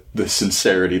question with the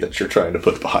sincerity that you're trying to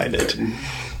put behind it.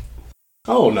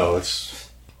 Oh no,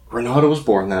 Renata was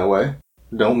born that way.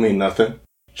 Don't mean nothing.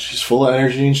 She's full of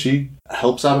energy and she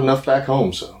helps out enough back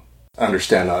home, so I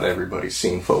understand not everybody's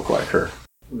seen folk like her.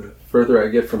 The further I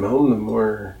get from home, the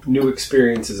more new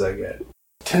experiences I get.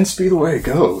 Tends to be the way it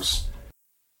goes.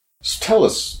 So tell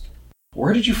us,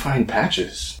 where did you find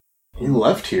Patches? He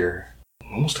left here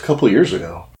almost a couple years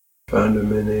ago. Found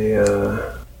him in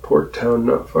a port town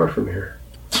not far from here.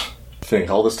 Think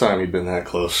all this time he'd been that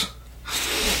close.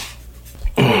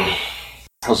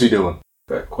 How's he doing?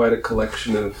 Got quite a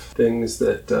collection of things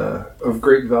that of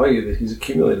great value that he's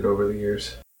accumulated over the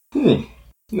years.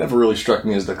 Never really struck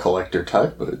me as the collector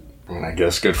type, but I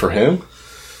guess good for him.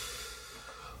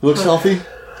 Looks healthy?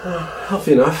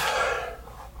 Healthy enough.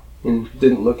 And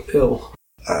didn't look ill.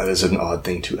 That is an odd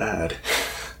thing to add.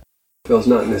 Phil's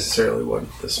not necessarily what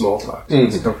the small talk.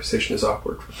 This conversation is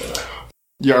awkward for Phil.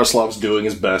 Yaroslav's doing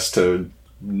his best to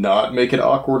not make it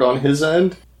awkward on his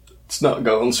end. It's not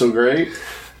going so great.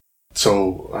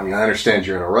 So, I understand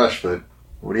you're in a rush, but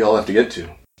what do y'all have to get to?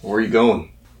 Where are you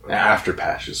going? After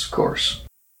Patches, of course.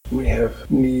 We have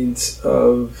needs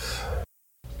of...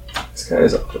 This guy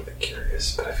is a little bit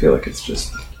curious, but I feel like it's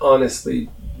just honestly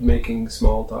making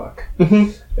small talk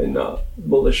and not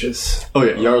malicious. Oh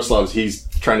yeah, Yaroslav's, he's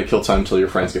trying to kill time until your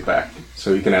friends get back,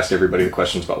 so you can ask everybody the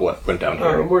questions about what went down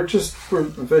here. We're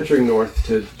venturing north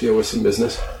to deal with some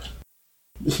business.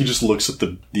 He just looks at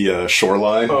the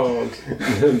shoreline. Oh,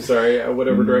 okay. I'm sorry.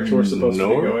 Whatever direction we're supposed to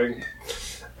be going.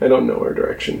 I don't know our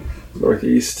direction.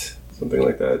 Northeast, something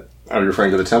like that. Are you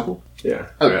referring to the temple? Yeah.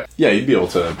 Okay. Yeah, you'd be able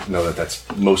to know that that's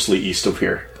mostly east of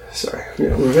here. Sorry.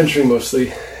 Yeah, we're venturing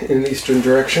mostly in an eastern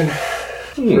direction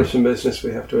for some business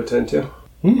we have to attend to.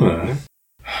 Well,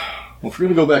 if we're going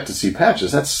to go back to see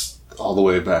Patches, that's all the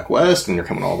way back west, and you're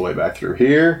coming all the way back through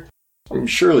here.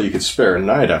 Surely you could spare a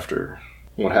night after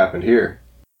what happened here.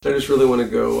 I just really want to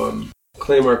go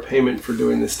claim our payment for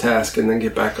doing this task and then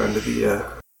get back onto the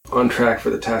on track for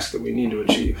the task that we need to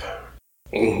achieve.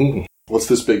 What's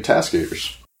this big task of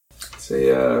yours? It's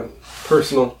a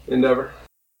personal endeavor.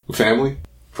 Family?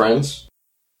 Friends?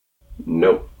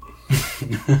 Nope.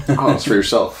 Oh, it's for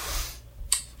yourself.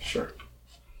 Sure.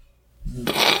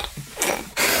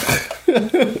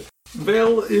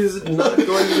 Vale is not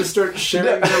going to just start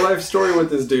sharing their life story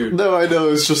with this dude. No, I know.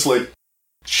 It's just like,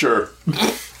 sure.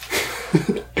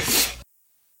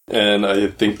 And I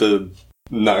think the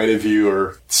 9 of you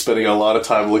are spending a lot of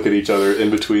time looking at each other in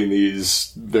between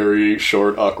these very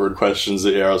short, awkward questions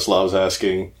that Yaroslav's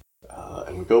asking.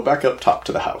 And we go back up top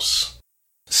to the house.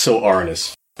 So,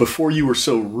 Arnis, before you were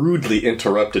so rudely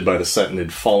interrupted by the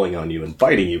Sentinid falling on you and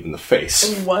biting you in the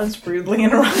face. I was rudely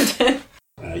interrupted.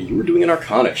 You were doing an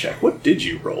Arcana check. What did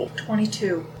you roll?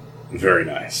 22. Very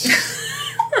nice.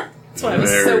 That's why I was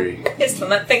so pissed when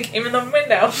that thing came in the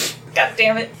window. God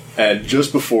damn it. And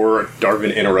just before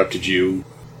Darvin interrupted you,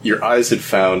 your eyes had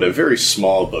found a very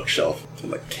small bookshelf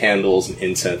with like candles and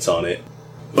incense on it.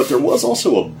 But there was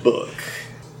also a book.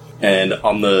 And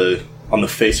on the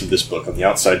face of this book, on the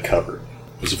outside cover,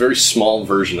 was a very small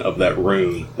version of that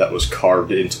rune that was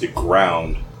carved into the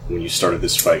ground when you started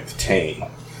this fight with Tane.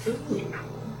 Ooh.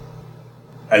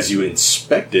 As you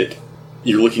inspect it,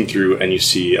 you're looking through and you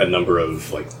see a number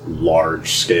of like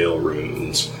large-scale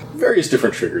runes. Various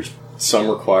different triggers. Some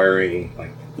requiring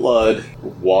like blood, or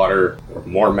water, or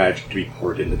more magic to be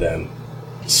poured into them.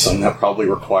 Some that probably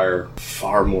require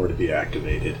far more to be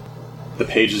activated. The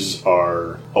pages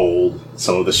are old.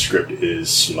 Some of the script is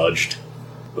smudged.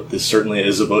 But this certainly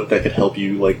is a book that could help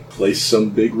you like place some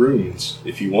big runes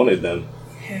if you wanted them.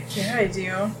 Heck yeah, I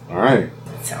do. Alright.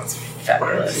 That sounds I'm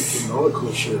fabulous. taking all the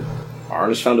cool shit.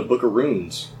 Arnis found a book of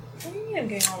runes. What do you mean I'm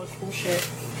getting all the cool shit?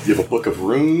 You have a book of You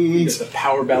runes. got the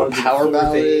power ballad. Power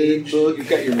ballad book. You've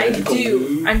got your I magical do.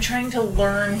 loot. I'm trying to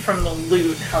learn from the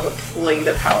loot how to play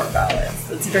the power ballads.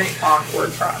 It's a very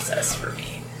awkward process for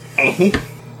me.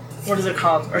 What is it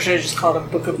called? Or should I just call it a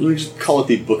book of You just call it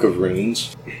the Book of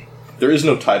Runes. There is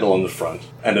no title on the front,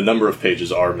 and a number of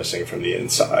pages are missing from the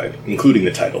inside, including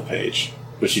the title page.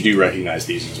 But you do recognize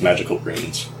these as magical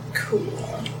runes. Cool.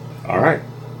 Alright.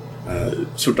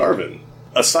 So Darvin,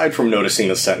 aside from noticing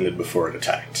the Sentinel before it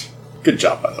attacked, good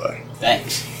job, by the way.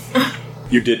 Thanks.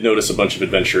 You did notice a bunch of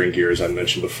adventuring gear, as I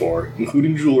mentioned before,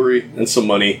 including jewelry and some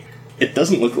money. It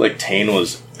doesn't look like Tane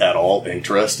was at all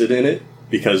interested in it,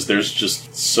 because there's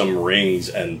just some rings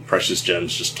and precious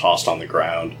gems just tossed on the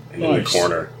ground and in the Nice.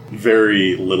 corner.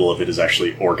 Very little of it is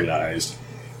actually organized.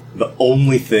 The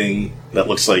only thing that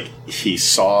looks like he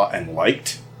saw and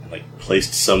liked, and like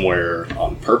placed somewhere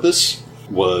on purpose,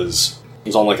 was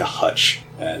on like a hutch.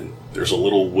 And there's a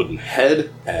little wooden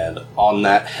head, and on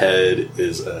that head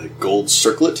is a gold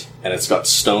circlet, and it's got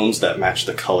stones that match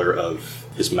the color of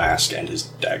his mask and his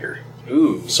dagger.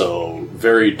 Ooh. So,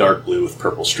 very dark blue with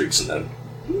purple streaks in them.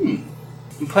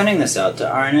 I'm pointing this out to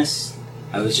Arnis.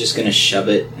 I was just gonna shove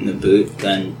it in the boot,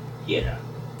 then, you know.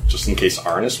 Just in case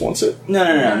Arnis wants it.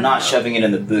 No, not shoving it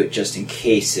in the boot just in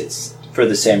case it's for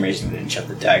the same reason we didn't shove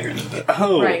the dagger in the boot.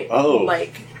 Oh, Right. oh.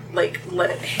 Like let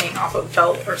it hang off a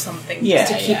belt or something. Yeah,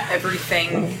 just to keep yeah.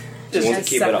 everything Just to as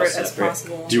keep it all separate as separate.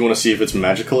 possible. Do you want to see if it's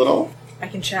magical at all? I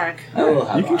can check. I will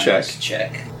have You can Arnis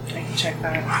check. I can check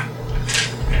that.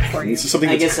 For you. This is something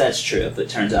I that's, guess that's true. If it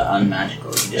turns out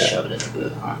unmagical, you can just Yeah. shove it in the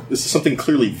boot, huh? this is something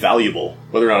clearly valuable.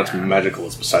 Whether or not it's magical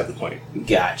is beside the point,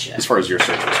 Gotcha. as far as your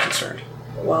search is concerned.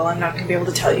 Well, I'm not going to be able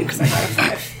to tell you because I got a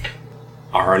 5.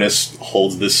 Arnis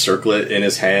holds this circlet in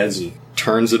his hands and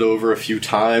turns it over a few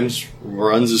times,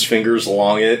 runs his fingers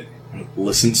along it,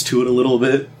 listens to it a little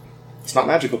bit. It's not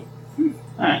magical.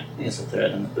 Alright, I guess I'll throw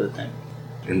it in the boot then.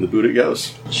 In the boot it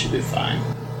goes. It should be fine.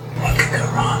 What could go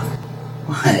wrong?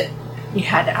 What? You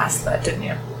had to ask that, didn't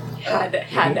you? You had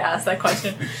to ask that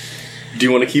question. Do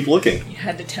you want to keep looking? You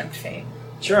had to tempt fate.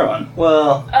 Sure one.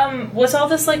 Well, Was all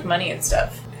this like money and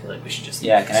stuff? I feel like we should just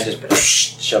yeah, can I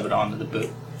just shove it onto the boot?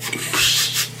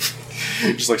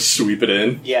 Just like sweep it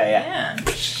in. Yeah. Yeah.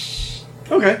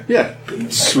 Okay, yeah.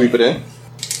 Sweep it in.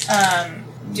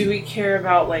 Do we care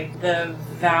about like the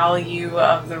value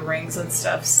of the rings and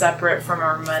stuff separate from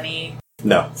our money,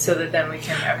 No. so that then we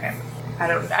can? Okay.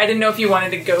 I didn't know if you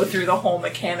wanted to go through the whole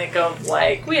mechanic of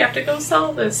like we have to go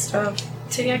sell this stuff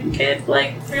to get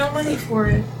like real money for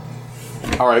it.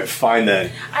 Alright, fine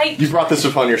then. You brought this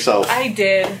upon yourself. I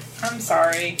did. I'm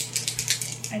sorry.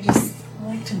 I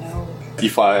like to know. You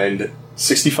find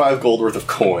 65 gold worth of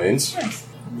coins, Nice.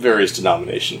 various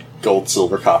denomination, gold,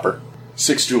 silver, copper,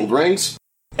 6 jeweled rings,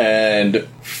 and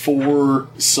 4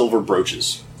 silver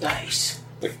brooches, Nice.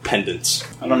 like pendants.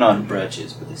 I don't know what a brooch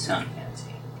is, but they sound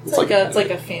fancy. It's like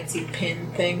a fancy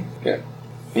pin thing. Yeah.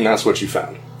 And that's what you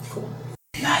found.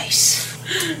 Nice.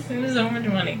 There's so much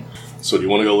money. So do you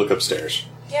want to go look upstairs?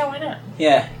 Yeah, why not?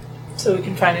 Yeah. So we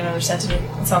can find another sentiment.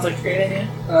 That sounds like a great idea.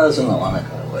 Well, there's only one that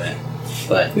got away.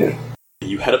 But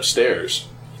You head upstairs,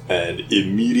 and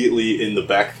immediately in the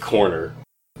back corner,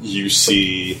 you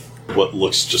see what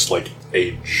looks just like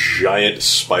a giant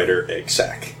spider egg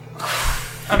sack.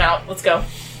 I'm out. Let's go.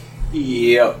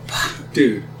 yep.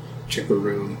 Dude, check the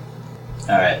room.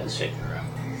 Alright, let's check the room.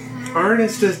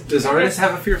 Arnis, does Arnis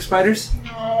have a fear of spiders?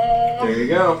 No. There you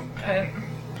go.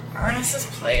 Ernest's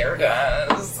player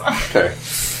does. Okay.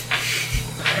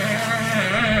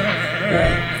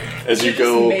 As you Just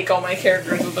go, make all my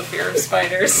characters with a fear of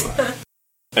spiders.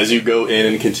 As you go in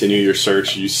and continue your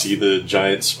search, you see the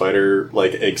giant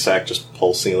spider-like egg sac just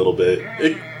pulsing a little bit.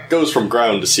 It goes from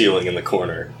ground to ceiling in the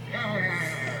corner.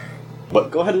 But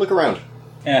go ahead and look around.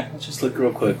 Yeah, let's just look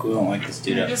real quick. We won't wake this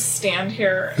dude I up. just stand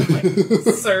here and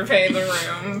like survey the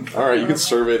room. Alright, you can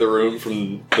survey the room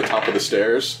from the top of the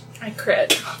stairs. I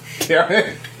crit. Damn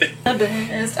it. The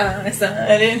best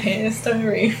eyesight in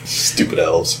history. Stupid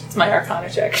elves. It's my Arcana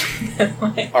check.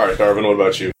 Like, Alright, Darvin, what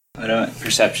about you?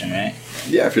 Perception, right?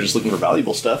 Yeah, if you're just looking for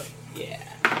valuable stuff. Yeah.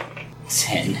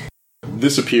 10.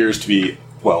 This appears to be,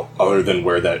 well, other than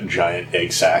where that giant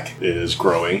egg sac is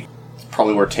growing,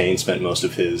 probably where Tane spent most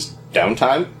of his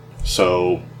downtime,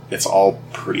 so it's all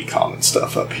pretty common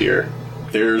stuff up here.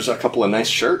 There's a couple of nice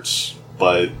shirts,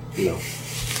 but,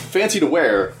 fancy to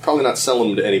wear, probably not selling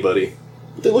them to anybody,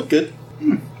 but they look good.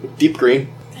 Deep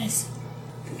green. nice.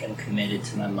 I think I'm committed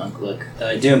to my monk look. Though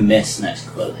I do miss nice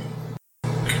clothing.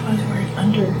 I was wearing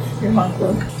under your monk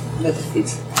look. That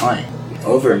defeats the point.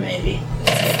 Over, maybe.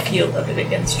 Feel of it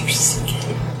against your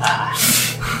skin.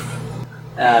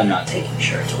 I'm not taking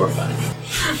shirts. We're fine.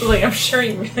 Like, I'm sure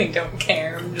you really don't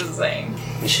care. I'm just saying.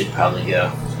 We should probably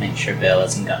go. Make sure Bill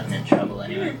hasn't gotten in trouble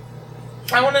anyway.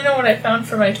 I want to know what I found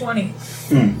for my 20,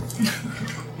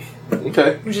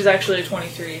 Okay. which is actually a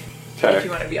 23. If Okay. you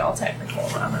want to be all technical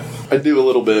about it. I do a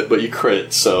little bit, but you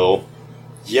crit, so...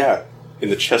 Yeah, in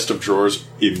the chest of drawers,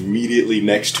 immediately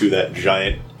next to that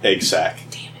giant egg sac,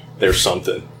 there's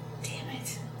something. Damn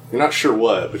it. You're not sure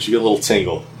what, but you get a little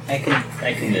tingle. I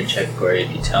can go check for it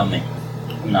if you tell me.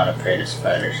 I'm not afraid of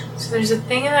spiders. So there's a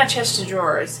thing in that chest of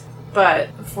drawers,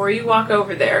 but before you walk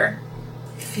over there,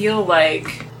 feel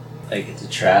like... Like it's a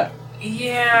trap.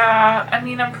 Yeah, I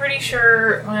mean, I'm pretty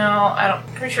sure... Well,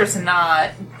 pretty sure it's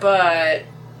not, but...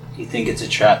 You think it's a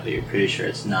trap, but you're pretty sure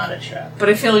it's not a trap. But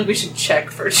I feel like we should check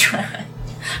for a trap.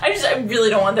 I really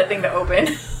don't want that thing to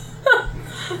open.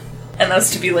 And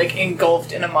us to be, like,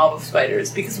 engulfed in a mob of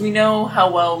spiders, because we know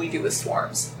how well we do with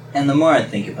swarms. And the more I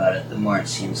think about it, the more it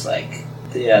seems like,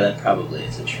 yeah, that probably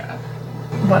is a trap.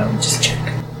 Why don't we just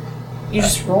check? You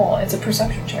just roll. It's a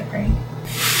perception check, right?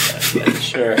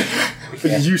 Sure.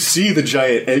 You see the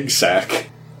giant egg sac.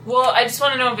 Well, I just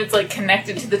want to know if it's, like,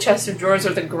 connected to the chest of drawers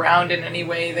or the ground in any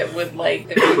way that would, like,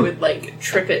 that we would, like,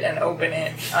 trip it and open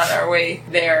it on our way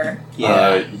there.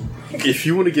 Yeah. If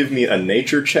you want to give me a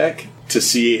nature check to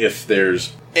see if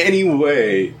there's any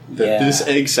way that this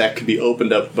egg sac could be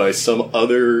opened up by some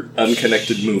other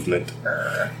unconnected movement,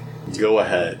 go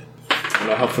ahead. I don't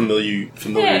know how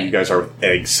familiar you guys are with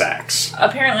egg sacs.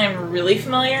 Apparently I'm really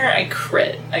familiar. I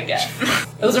crit again.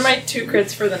 Those are my 2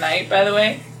 crits for the night, by the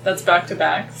way. That's back to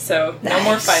back, so no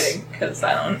more fighting, because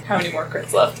I don't have any more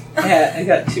crits left. Yeah, I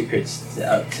got 2 crits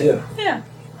out too. Yeah.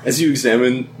 As you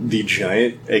examine the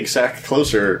giant egg sac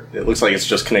closer, it looks like it's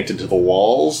just connected to the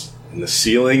walls, and the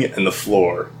ceiling, and the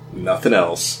floor. Nothing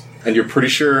else. And you're pretty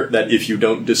sure that if you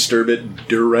don't disturb it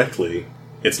directly,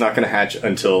 it's not going to hatch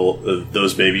until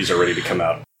those babies are ready to come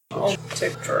out. I'll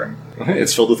take a drawer.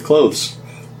 It's filled with clothes.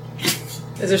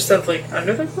 Is there stuff, like,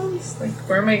 under the clothes? Like,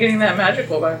 where am I getting that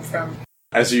magical vibe from?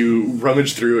 As you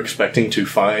rummage through expecting to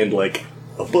find, like,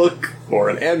 a book, or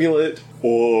an amulet,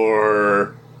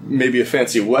 or maybe a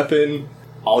fancy weapon,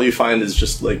 all you find is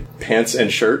just, like, pants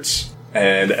and shirts.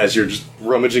 And as you're just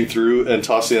rummaging through and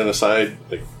tossing on the side,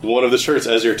 like, one of the shirts,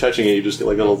 as you're touching it, you just get,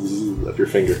 like, a little zzz up your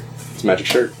finger. It's a magic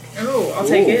shirt. Ooh, I'll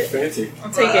take it. Fancy.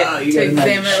 I'll take it you to got a magic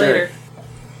examine it shirt. later.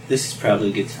 This is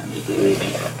probably a good time to be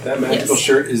leaving. That magical Yes.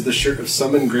 shirt is the shirt of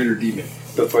Summon Greater Demon.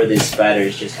 Before these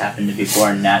spiders just happen to be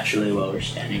born naturally while we're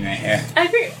standing right here. I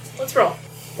agree. Let's roll.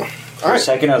 For a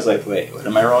second I was like, wait, what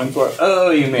am I rolling for?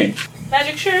 Oh, you mean.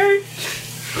 Magic shirt.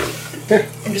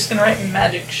 I'm just gonna write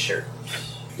magic shirt.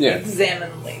 Yeah.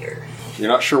 Examine later. You're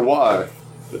not sure why,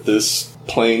 but this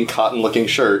plain cotton-looking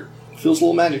shirt feels a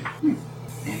little magic. Maybe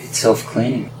it's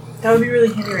self-cleaning, That would be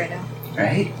really handy right now,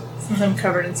 right? since I'm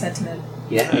covered in sentiment.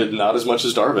 Yeah. Not as much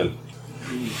as Darvin.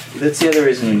 That's the other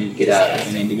reason we need to get out.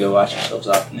 We need to go wash ourselves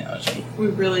off in the ocean. We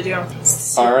really do.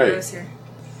 Let's All right. what goes here.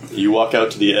 You walk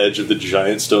out to the edge of the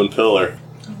giant stone pillar.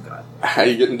 Oh god. How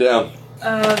you getting down?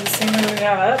 The same way we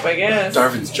got up, I guess.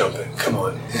 Darvin's jumping. Come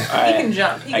on. He can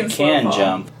jump. He I can slow can fall.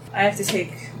 jump, I have to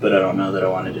take. but I don't know that I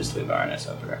want to just leave Arnis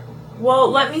up there. Well,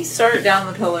 let me start down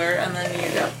the pillar and then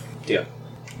you jump. Deal.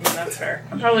 I mean, that's fair.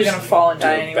 I'm probably gonna fall and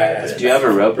die anyway. Do you have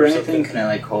a rope or anything? Can I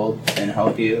like hold and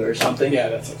help you or something? Yeah,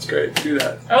 that sounds great. Do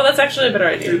that. Oh, that's actually a better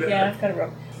idea. Do that. Yeah, I've got a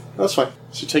rope. That's fine.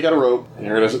 So you take out a rope, and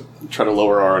you're going to try to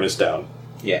lower Arnis down.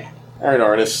 Yeah. Alright,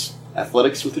 Arnis.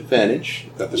 Athletics with advantage.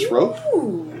 You've got this rope,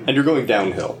 Ooh. and you're going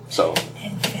downhill. So,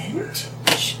 Advantage.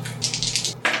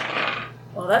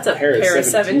 Well, that's a pair of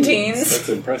 17s. That's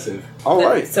impressive. All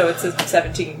right. So it's a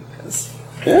 17 because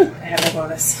Yeah. I have a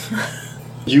bonus.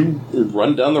 You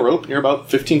run down the rope and you're about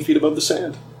 15 feet above the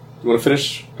sand. You want to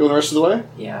finish going the rest of the way?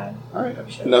 Yeah. All right.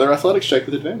 Probably should. Another athletics check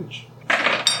with advantage.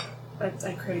 I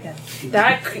crit again.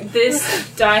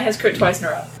 This die has crit twice in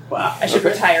a row. Wow. I should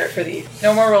Okay. retire it for the.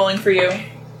 No more rolling for you.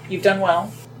 You've done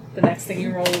well. The next thing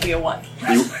you roll will be a 1.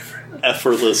 You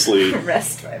effortlessly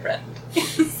Rest, my friend.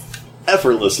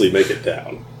 make it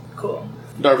down. Cool.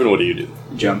 Darvin, what do you do?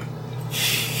 Jump.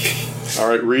 All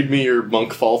right, read me your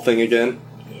monk fall thing again.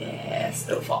 Yeah,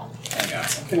 still fall. I got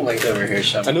something like over here.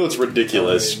 I know it's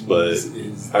ridiculous, but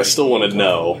I still want to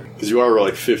know because you are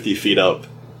like 50 feet up.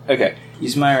 Okay.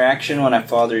 Use my reaction when I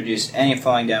fall to reduce any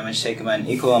falling damage taken by an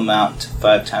equal amount to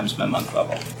 5 times my monk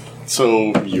level.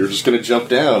 So you're just gonna jump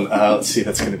down. Let's see,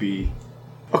 that's gonna be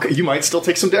okay. You might still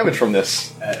take some damage from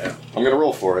this. Uh-oh. I'm gonna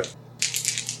roll for it.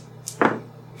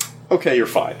 Okay, you're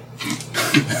fine.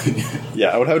 Yeah,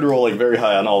 I would have to roll like very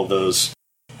high on all of those.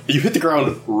 You hit the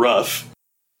ground rough.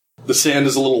 The sand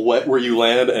is a little wet where you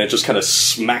land, and it just kind of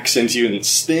smacks into you and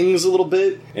stings a little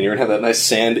bit. And you're gonna have that nice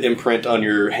sand imprint on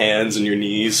your hands and your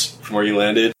knees from where you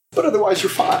landed. But otherwise, you're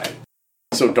fine.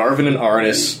 So Darvin and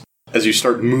Arnis, as you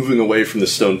start moving away from the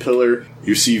stone pillar,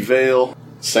 you see Vale,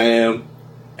 Sam,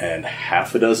 and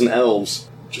half a dozen elves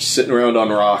just sitting around on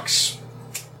rocks,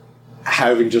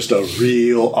 having just a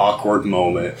real awkward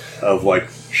moment of like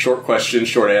short question,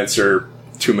 short answer,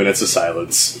 2 minutes of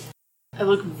silence. I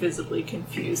look visibly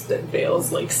confused that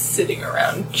Vale's like sitting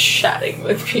around chatting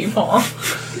with people.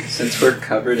 Since we're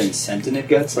covered in sentient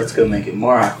guts, let's go make it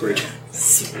more awkward.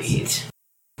 Sweet.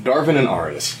 Darvin and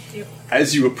Arnis, Yep.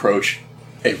 as you approach,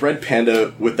 a red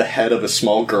panda with the head of a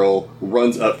small girl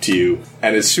runs up to you,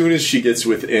 and as soon as she gets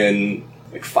within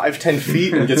like 5-10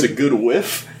 feet and gets a good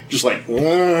whiff, just like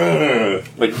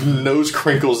nose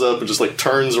crinkles up and just like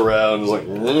turns around,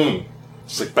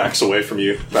 just like backs away from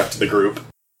you, back to the group.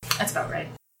 That's about right.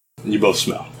 And you both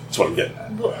smell. That's what I'm getting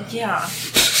at. Well, yeah.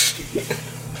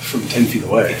 From 10 feet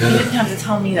away. You didn't have to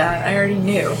tell me that. I already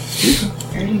knew.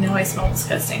 I already know I smell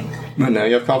disgusting. But now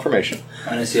you have confirmation.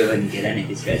 Honestly, if I can get any of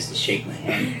these guys to shake my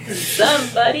hand.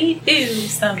 Somebody do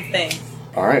something.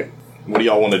 Alright, what do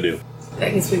y'all want to do? I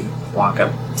guess we walk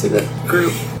up to the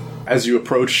group. As you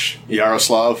approach,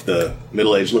 Yaroslav, the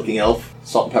middle-aged looking elf,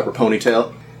 salt and pepper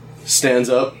ponytail, stands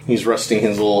up. He's resting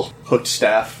his little hooked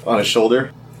staff on his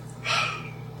shoulder.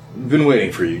 I've been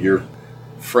waiting for you. Your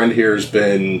friend here has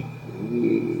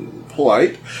been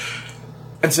polite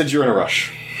and said you're in a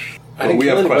rush. I didn't We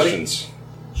kill have anybody. questions.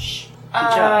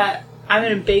 I'm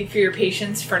gonna beg for your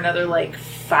patience for another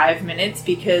 5 minutes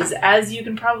because, as you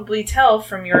can probably tell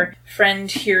from your friend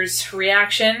here's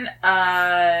reaction,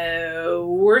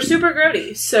 we're super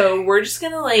grody. So we're just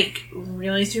gonna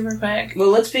really super quick. Well,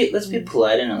 let's be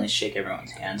polite and at least shake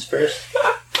everyone's hands first.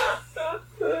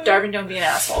 Darvin, don't be an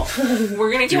asshole.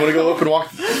 We're gonna. Do you want to go up and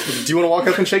walk? Do you want to walk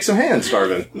up and shake some hands,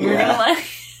 Darvin? We're gonna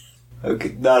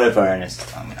Okay, not if Ernest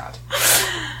tell me not.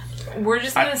 We're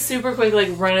just gonna super quick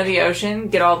run to the ocean,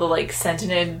 get all the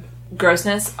sentient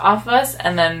grossness off of us,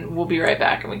 and then we'll be right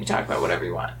back, and we can talk about whatever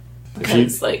you want.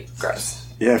 Because gross.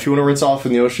 Yeah, if you want to rinse off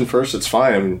in the ocean first, it's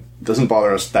fine. I mean, it doesn't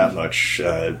bother us that much.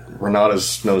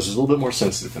 Renata's nose is a little bit more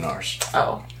sensitive than ours.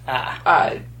 Oh,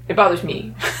 Ah. it bothers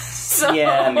me. So,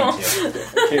 Yeah, me too.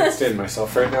 I can't stand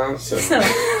myself right now, so... So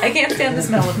I can't stand the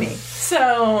smell of me.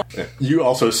 So You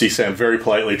also see Sam very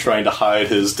politely trying to hide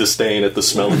his disdain at the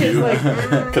smell of he's you. like,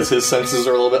 Because his senses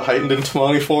are a little bit heightened in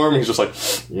Tamani form. He's just like,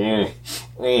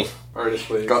 Artist,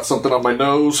 please. got something on my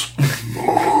nose.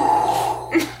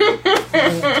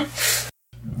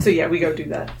 so yeah, we go do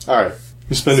that. Alright.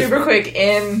 You spend Super quick,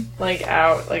 in,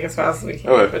 out, as fast as we can.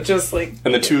 Okay. But just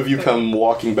and the two of you come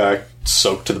walking back,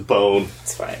 soaked to the bone,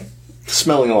 It's fine.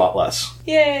 smelling a lot less.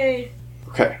 Yay!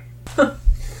 Okay.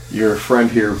 Your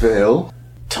friend here, Vale,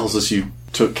 tells us you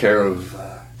took care of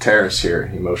Terrace here.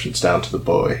 He motions down to the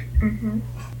boy. Mm-hmm.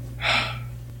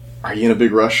 Are you in a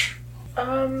big rush?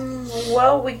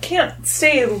 Well, we can't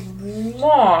stay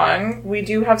long. We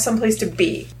do have some place to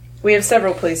be. We have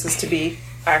several places to be,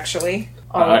 actually,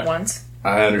 all at once.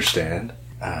 I understand.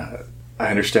 I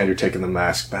understand you're taking the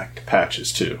mask back to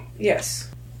Patches, too. Yes.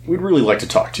 We'd really like to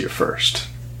talk to you first.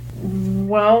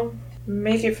 Well,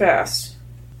 make it fast.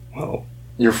 Well,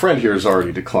 your friend here has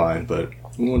already declined, but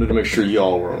we wanted to make sure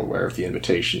y'all were aware of the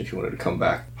invitation if you wanted to come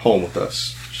back home with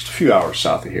us. Just a few hours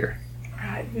south of here.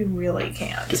 We really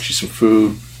can't. Get you some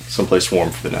food, someplace warm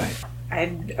for the night.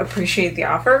 I'd appreciate the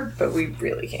offer, but we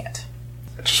really can't.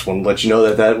 I just wanted to let you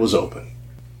know that was open.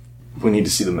 We need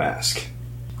to see the mask.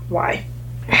 Why?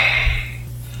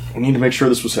 We need to make sure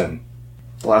this was him.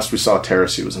 The last we saw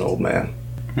Terrace, he was an old man.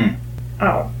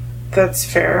 Oh, that's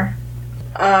fair.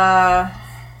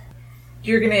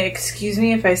 You're gonna excuse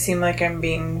me if I seem like I'm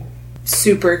being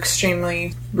super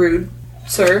extremely rude,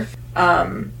 sir.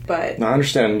 But No, I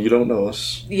understand you don't know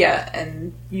us. yeah,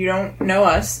 and you don't know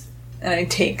us. And I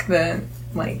take the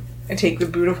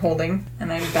boot of holding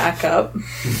and I back up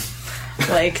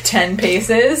like 10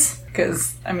 paces.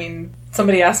 Because, I mean,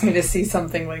 somebody asked me to see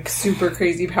something like super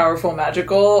crazy, powerful,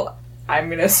 magical. I'm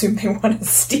gonna assume they want to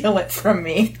steal it from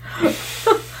me.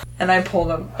 And I pull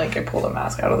the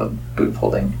mask out of the boot of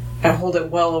holding. I hold it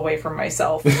well away from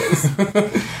myself.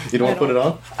 You don't want to put it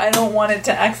on? I don't want it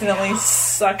to accidentally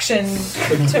suction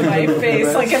to my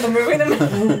face like in the movie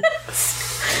The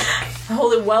Mask. I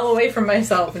hold it well away from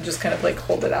myself and just kind of like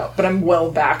hold it out. But I'm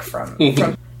well back from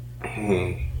Even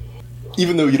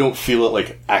though you don't feel it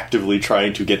like actively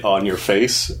trying to get on your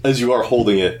face, as you are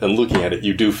holding it and looking at it,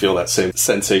 you do feel that same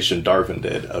sensation Darvin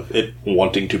did of it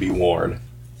wanting to be worn.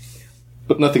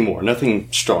 But nothing more,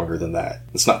 nothing stronger than that.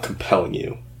 It's not compelling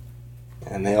you.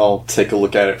 And they all take a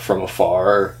look at it from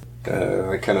afar.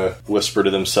 They kind of whisper to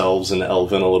themselves in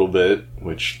Elven a little bit,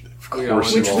 which of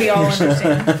course which we all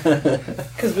understand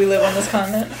because we live on this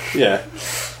continent. Yeah.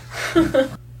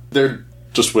 They're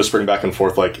just whispering back and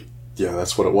forth like, yeah,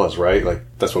 that's what it was, right? Like,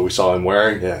 that's what we saw him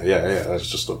wearing? Yeah. That's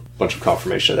just a bunch of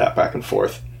confirmation of that back and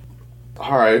forth.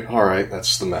 Alright,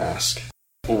 that's the mask.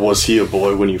 Was he a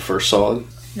boy when you first saw him?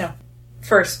 No.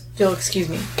 First, you'll excuse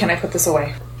me. Can I put this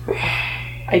away?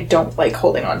 I don't like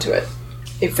holding on to it.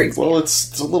 It freaks me Well, out.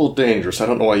 it's a little dangerous. I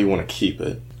don't know why you want to keep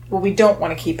it. Well, we don't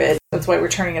want to keep it. That's why we're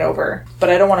turning it over. But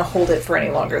I don't want to hold it for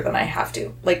any longer than I have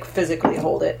to. Like, physically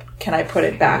hold it. Can I put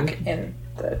it back in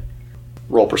the...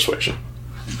 Roll persuasion.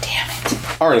 Damn it.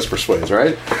 Arnis persuades,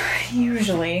 right?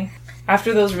 Usually.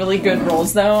 After those really good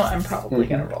rolls, though, I'm probably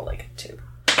going to roll like a 2.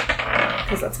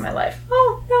 Because that's my life.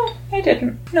 Oh, no, I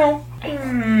didn't. No.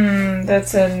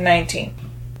 That's a 19.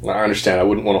 I understand. I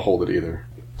wouldn't want to hold it either.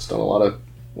 It's done a lot of...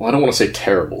 Well, I don't want to say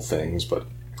terrible things, but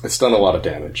it's done a lot of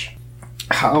damage.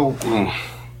 How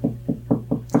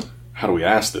do we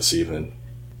ask this, even?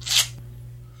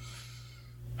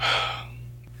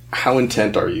 How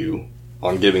intent are you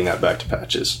on giving that back to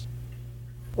Patches?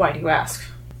 Why do you ask?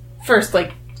 First,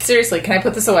 like, seriously, can I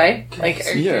put this away? Like,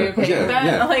 are you okay with that?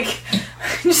 Yeah. Like,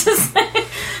 just...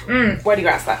 why do you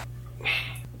ask that?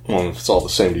 Well, if it's all the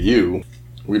same to you,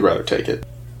 we'd rather take it.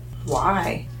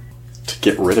 Why? To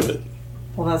get rid of it.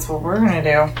 Well, that's what we're gonna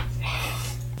do.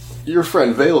 Your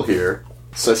friend Vale here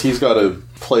says he's got a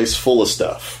place full of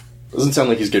stuff. Doesn't sound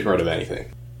like he's getting rid of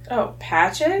anything. Oh,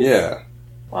 Patches? Yeah.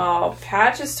 Well,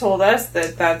 Patches told us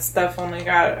that stuff only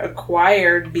got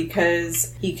acquired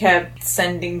because he kept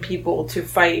sending people to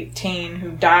fight Tane,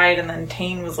 who died, and then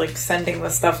Tane was, like, sending the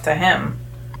stuff to him.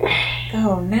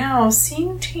 Though now,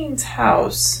 seeing Tane's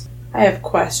house, I have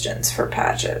questions for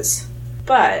Patches.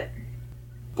 But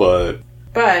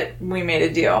we made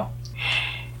a deal.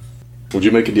 Would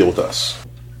you make a deal with us?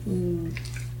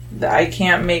 I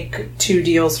can't make 2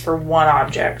 deals for one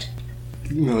object.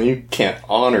 No, you can't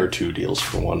honor 2 deals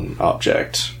for one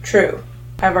object. True.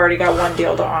 I've already got 1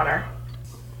 deal to honor.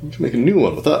 You can make a new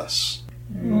one with us.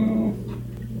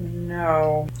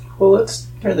 No. Well, let's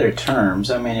for their terms.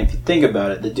 I mean, if you think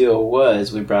about it, the deal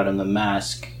was we brought him the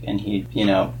mask and he,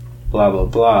 blah, blah,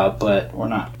 blah, but we're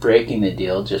not breaking the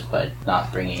deal just by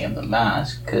not bringing him the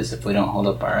mask, because if we don't hold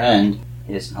up our end,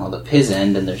 he doesn't hold up his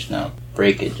end, and there's no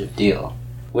breakage of deal.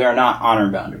 We are not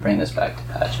honor-bound to bring this back to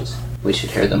Patches. We should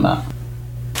hear them out.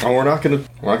 Oh, we're not gonna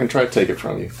try to take it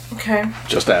from you. Okay.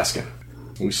 Just asking.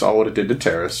 We saw what it did to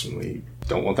Terrace, and we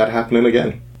don't want that happening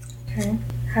again. Okay.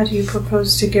 How do you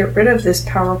propose to get rid of this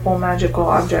powerful magical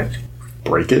object?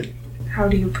 Break it? How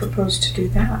do you propose to do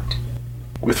that?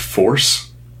 With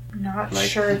force? I'm not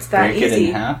sure it's that break easy. it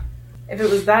in half? If it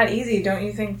was that easy, don't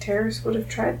you think Terrace would have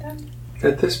tried that?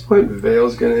 At this point,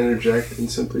 Vale's going to interject and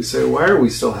simply say, why are we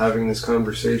still having this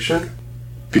conversation?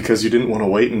 Because you didn't want to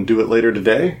wait and do it later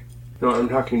today? No, I'm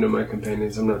talking to my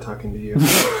companions. I'm not talking to you.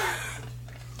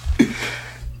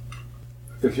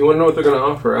 If you want to know what they're going to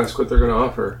offer, ask what they're going to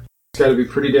offer. It's got to be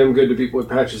pretty damn good to beat what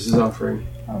Patches is offering.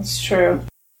 That's true.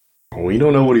 We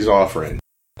don't know what he's offering.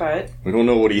 But We don't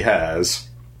know what he has.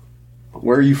 But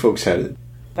where are you folks headed?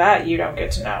 that you don't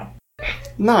get to know.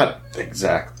 Not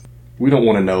exactly. We don't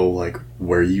want to know,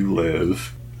 where you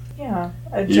live. Yeah,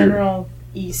 a general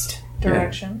east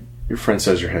direction. Your friend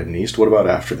says you're heading east. What about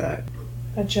after that?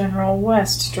 A general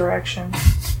west direction.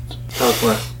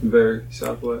 Southwest. Very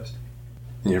southwest.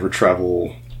 You ever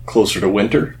travel closer to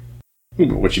winter?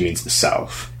 What you mean's the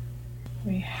south.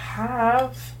 We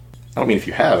have... I don't mean if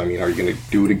you have. I mean, are you going to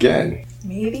do it again?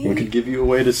 Maybe? We could give you a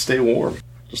way to stay warm.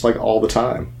 Just like all the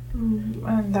time.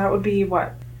 And that would be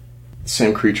what?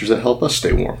 Same creatures that help us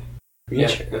stay warm. Yeah,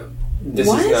 no. This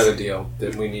What? is not a deal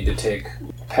that we need to take.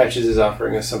 Patches is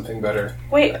offering us something better.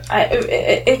 Wait,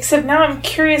 except now I'm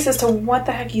curious as to what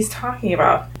the heck he's talking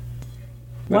about.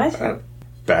 What?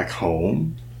 Back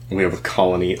home, we have a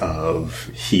colony of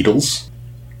heatles,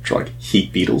 which are like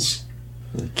heat beetles.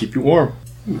 They keep you warm.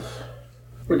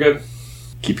 We're good.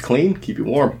 Keep you clean, keep you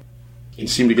warm. You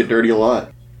seem to get dirty a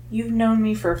lot. You've known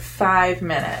me for 5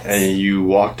 minutes. And you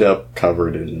walked up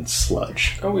covered in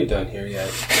sludge. Are we done here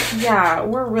yet? Yeah,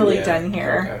 we're really Yeah, done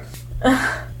here.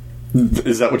 Okay.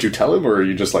 Is that what you tell him, or are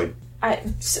you just like...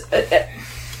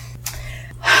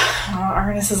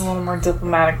 Arnis is a little more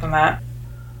diplomatic than that.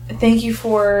 Thank you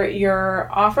for your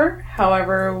offer.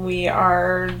 However, we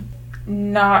are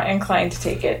not inclined to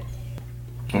take it.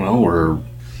 Well, we're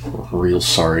real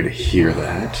sorry to hear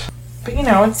that. But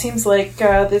it seems like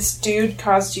this dude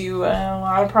caused you a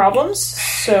lot of problems,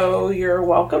 so you're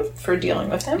welcome for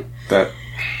dealing with him. That...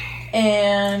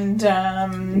 And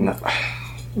No.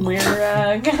 we're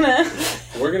gonna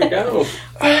We're gonna go.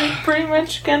 we're pretty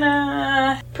much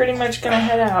gonna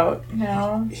head out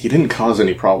now. He didn't cause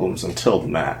any problems until the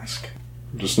mask.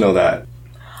 Just know that.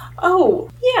 Oh,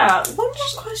 yeah, one more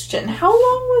question. How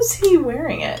long was he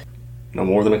wearing it? No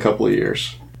more than a couple of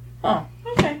years. Oh,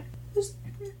 okay. Just a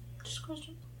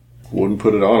question. Wouldn't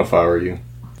put it on if I were you.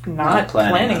 Not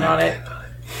planning on it.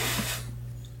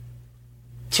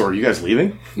 So are you guys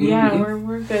leaving? Yeah,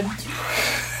 we're good.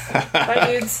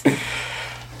 Bye, dudes.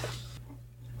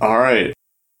 Alright.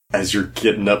 As you're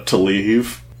getting up to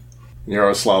leave,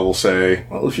 Yaroslav will say,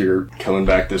 well, if you're coming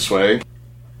back this way,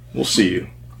 we'll see you.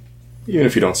 Even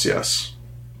if you don't see us.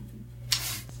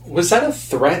 Was that a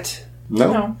threat?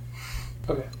 No? No.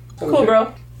 Okay. Cool,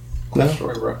 bro. No.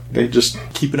 Story, bro. They just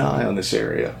keep an eye on this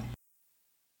area.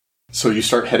 So you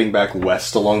start heading back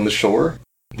west along the shore.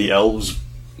 The elves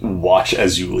watch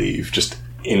as you leave, just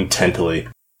intently.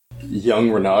 Young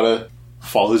Renata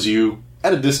follows you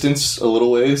at a distance, a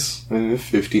little ways,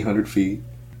 50, 100 feet.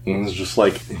 And is just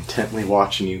like intently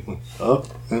watching you. Up,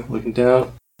 looking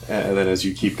down. And then as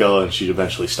you keep going, she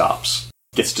eventually stops.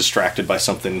 Gets distracted by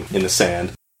something in the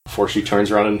sand before she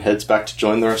turns around and heads back to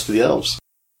join the rest of the elves.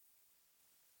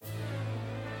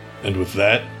 And with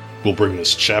that, we'll bring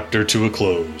this chapter to a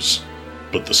close.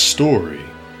 But the story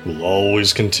will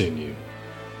always continue.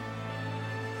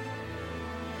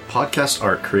 Podcast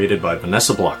art created by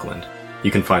Vanessa Blockland.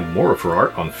 You can find more of her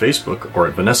art on Facebook or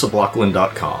at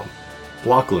vanessablockland.com.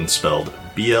 Blockland spelled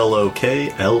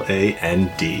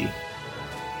B-L-O-K-L-A-N-D.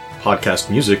 Podcast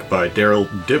music by Daryl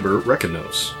Dibber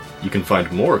Recognos. You can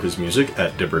find more of his music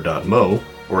at dibber.mo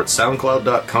or at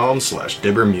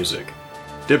soundcloud.com/dibbermusic.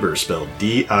 Dibber spelled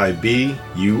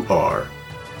D-I-B-U-R.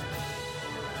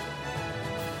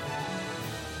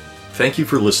 Thank you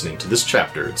for listening to this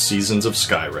chapter at Seasons of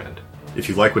Skyrend. If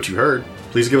you like what you heard,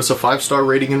 please give us a 5-star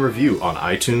rating and review on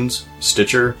iTunes,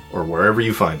 Stitcher, or wherever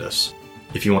you find us.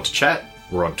 If you want to chat,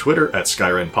 we're on Twitter at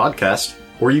Skyrend Podcast,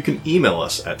 or you can email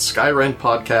us at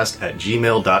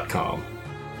skyrendpodcast@gmail.com.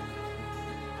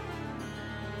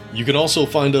 You can also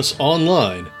find us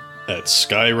online at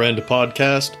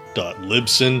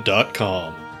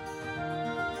skyrendpodcast.libsyn.com.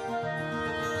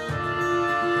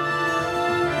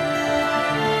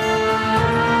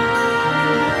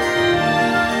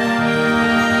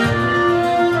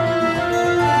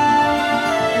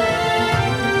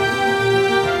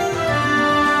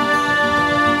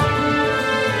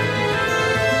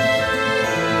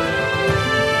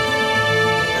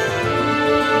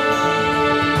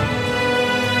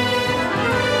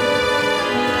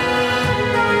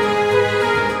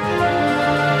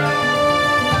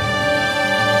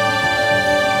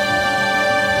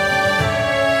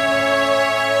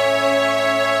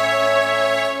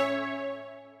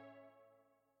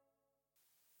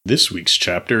 This week's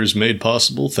chapter is made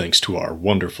possible thanks to our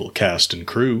wonderful cast and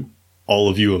crew, all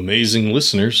of you amazing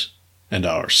listeners, and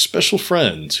our special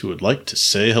friends who would like to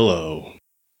say hello.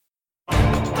 Okay.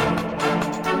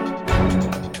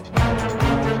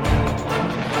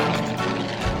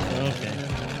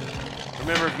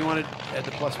 Remember, if you wanted at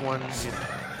the +1, you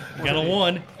Got a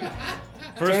 1.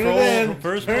 First Turn roll. it in.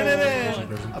 First Turn roll. it in.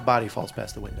 One. A body falls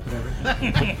past the window.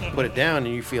 Put it down,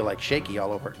 and you feel like shaky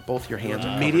all over. Both your hands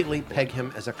immediately peg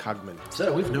him as a cogman.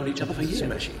 So we've known each other for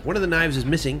years. One of the knives is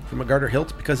missing from a garter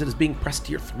hilt because it is being pressed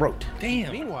to your throat.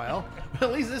 Damn. Meanwhile,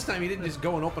 at least this time you didn't just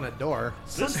go and open a door.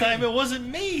 This time it wasn't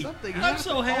me. I'm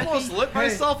so happy. Almost lit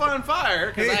myself on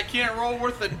fire because I can't roll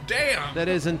worth a damn. That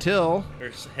is until,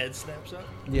 Her head snaps up.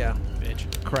 yeah, Bitch.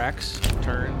 cracks,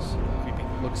 turns,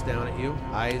 looks down at you.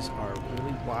 Eyes are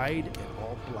really wide and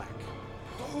all black.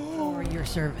 For your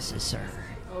services, sir.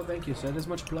 Oh, thank you, sir. It's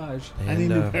much obliged. I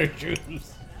need And, new pair of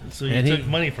shoes. So you And took he-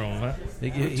 money from him, huh?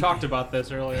 We talked about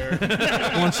this earlier.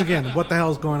 Once again, what the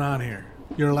hell's going on here?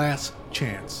 Your last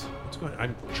chance. What's going on?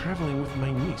 I'm traveling with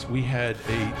my niece. We had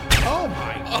a. Oh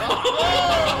my god!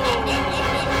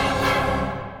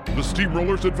 The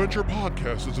Steamrollers Adventure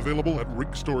Podcast is available at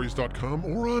rigstories.com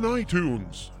or on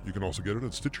iTunes. You can also get it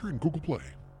at Stitcher and Google Play.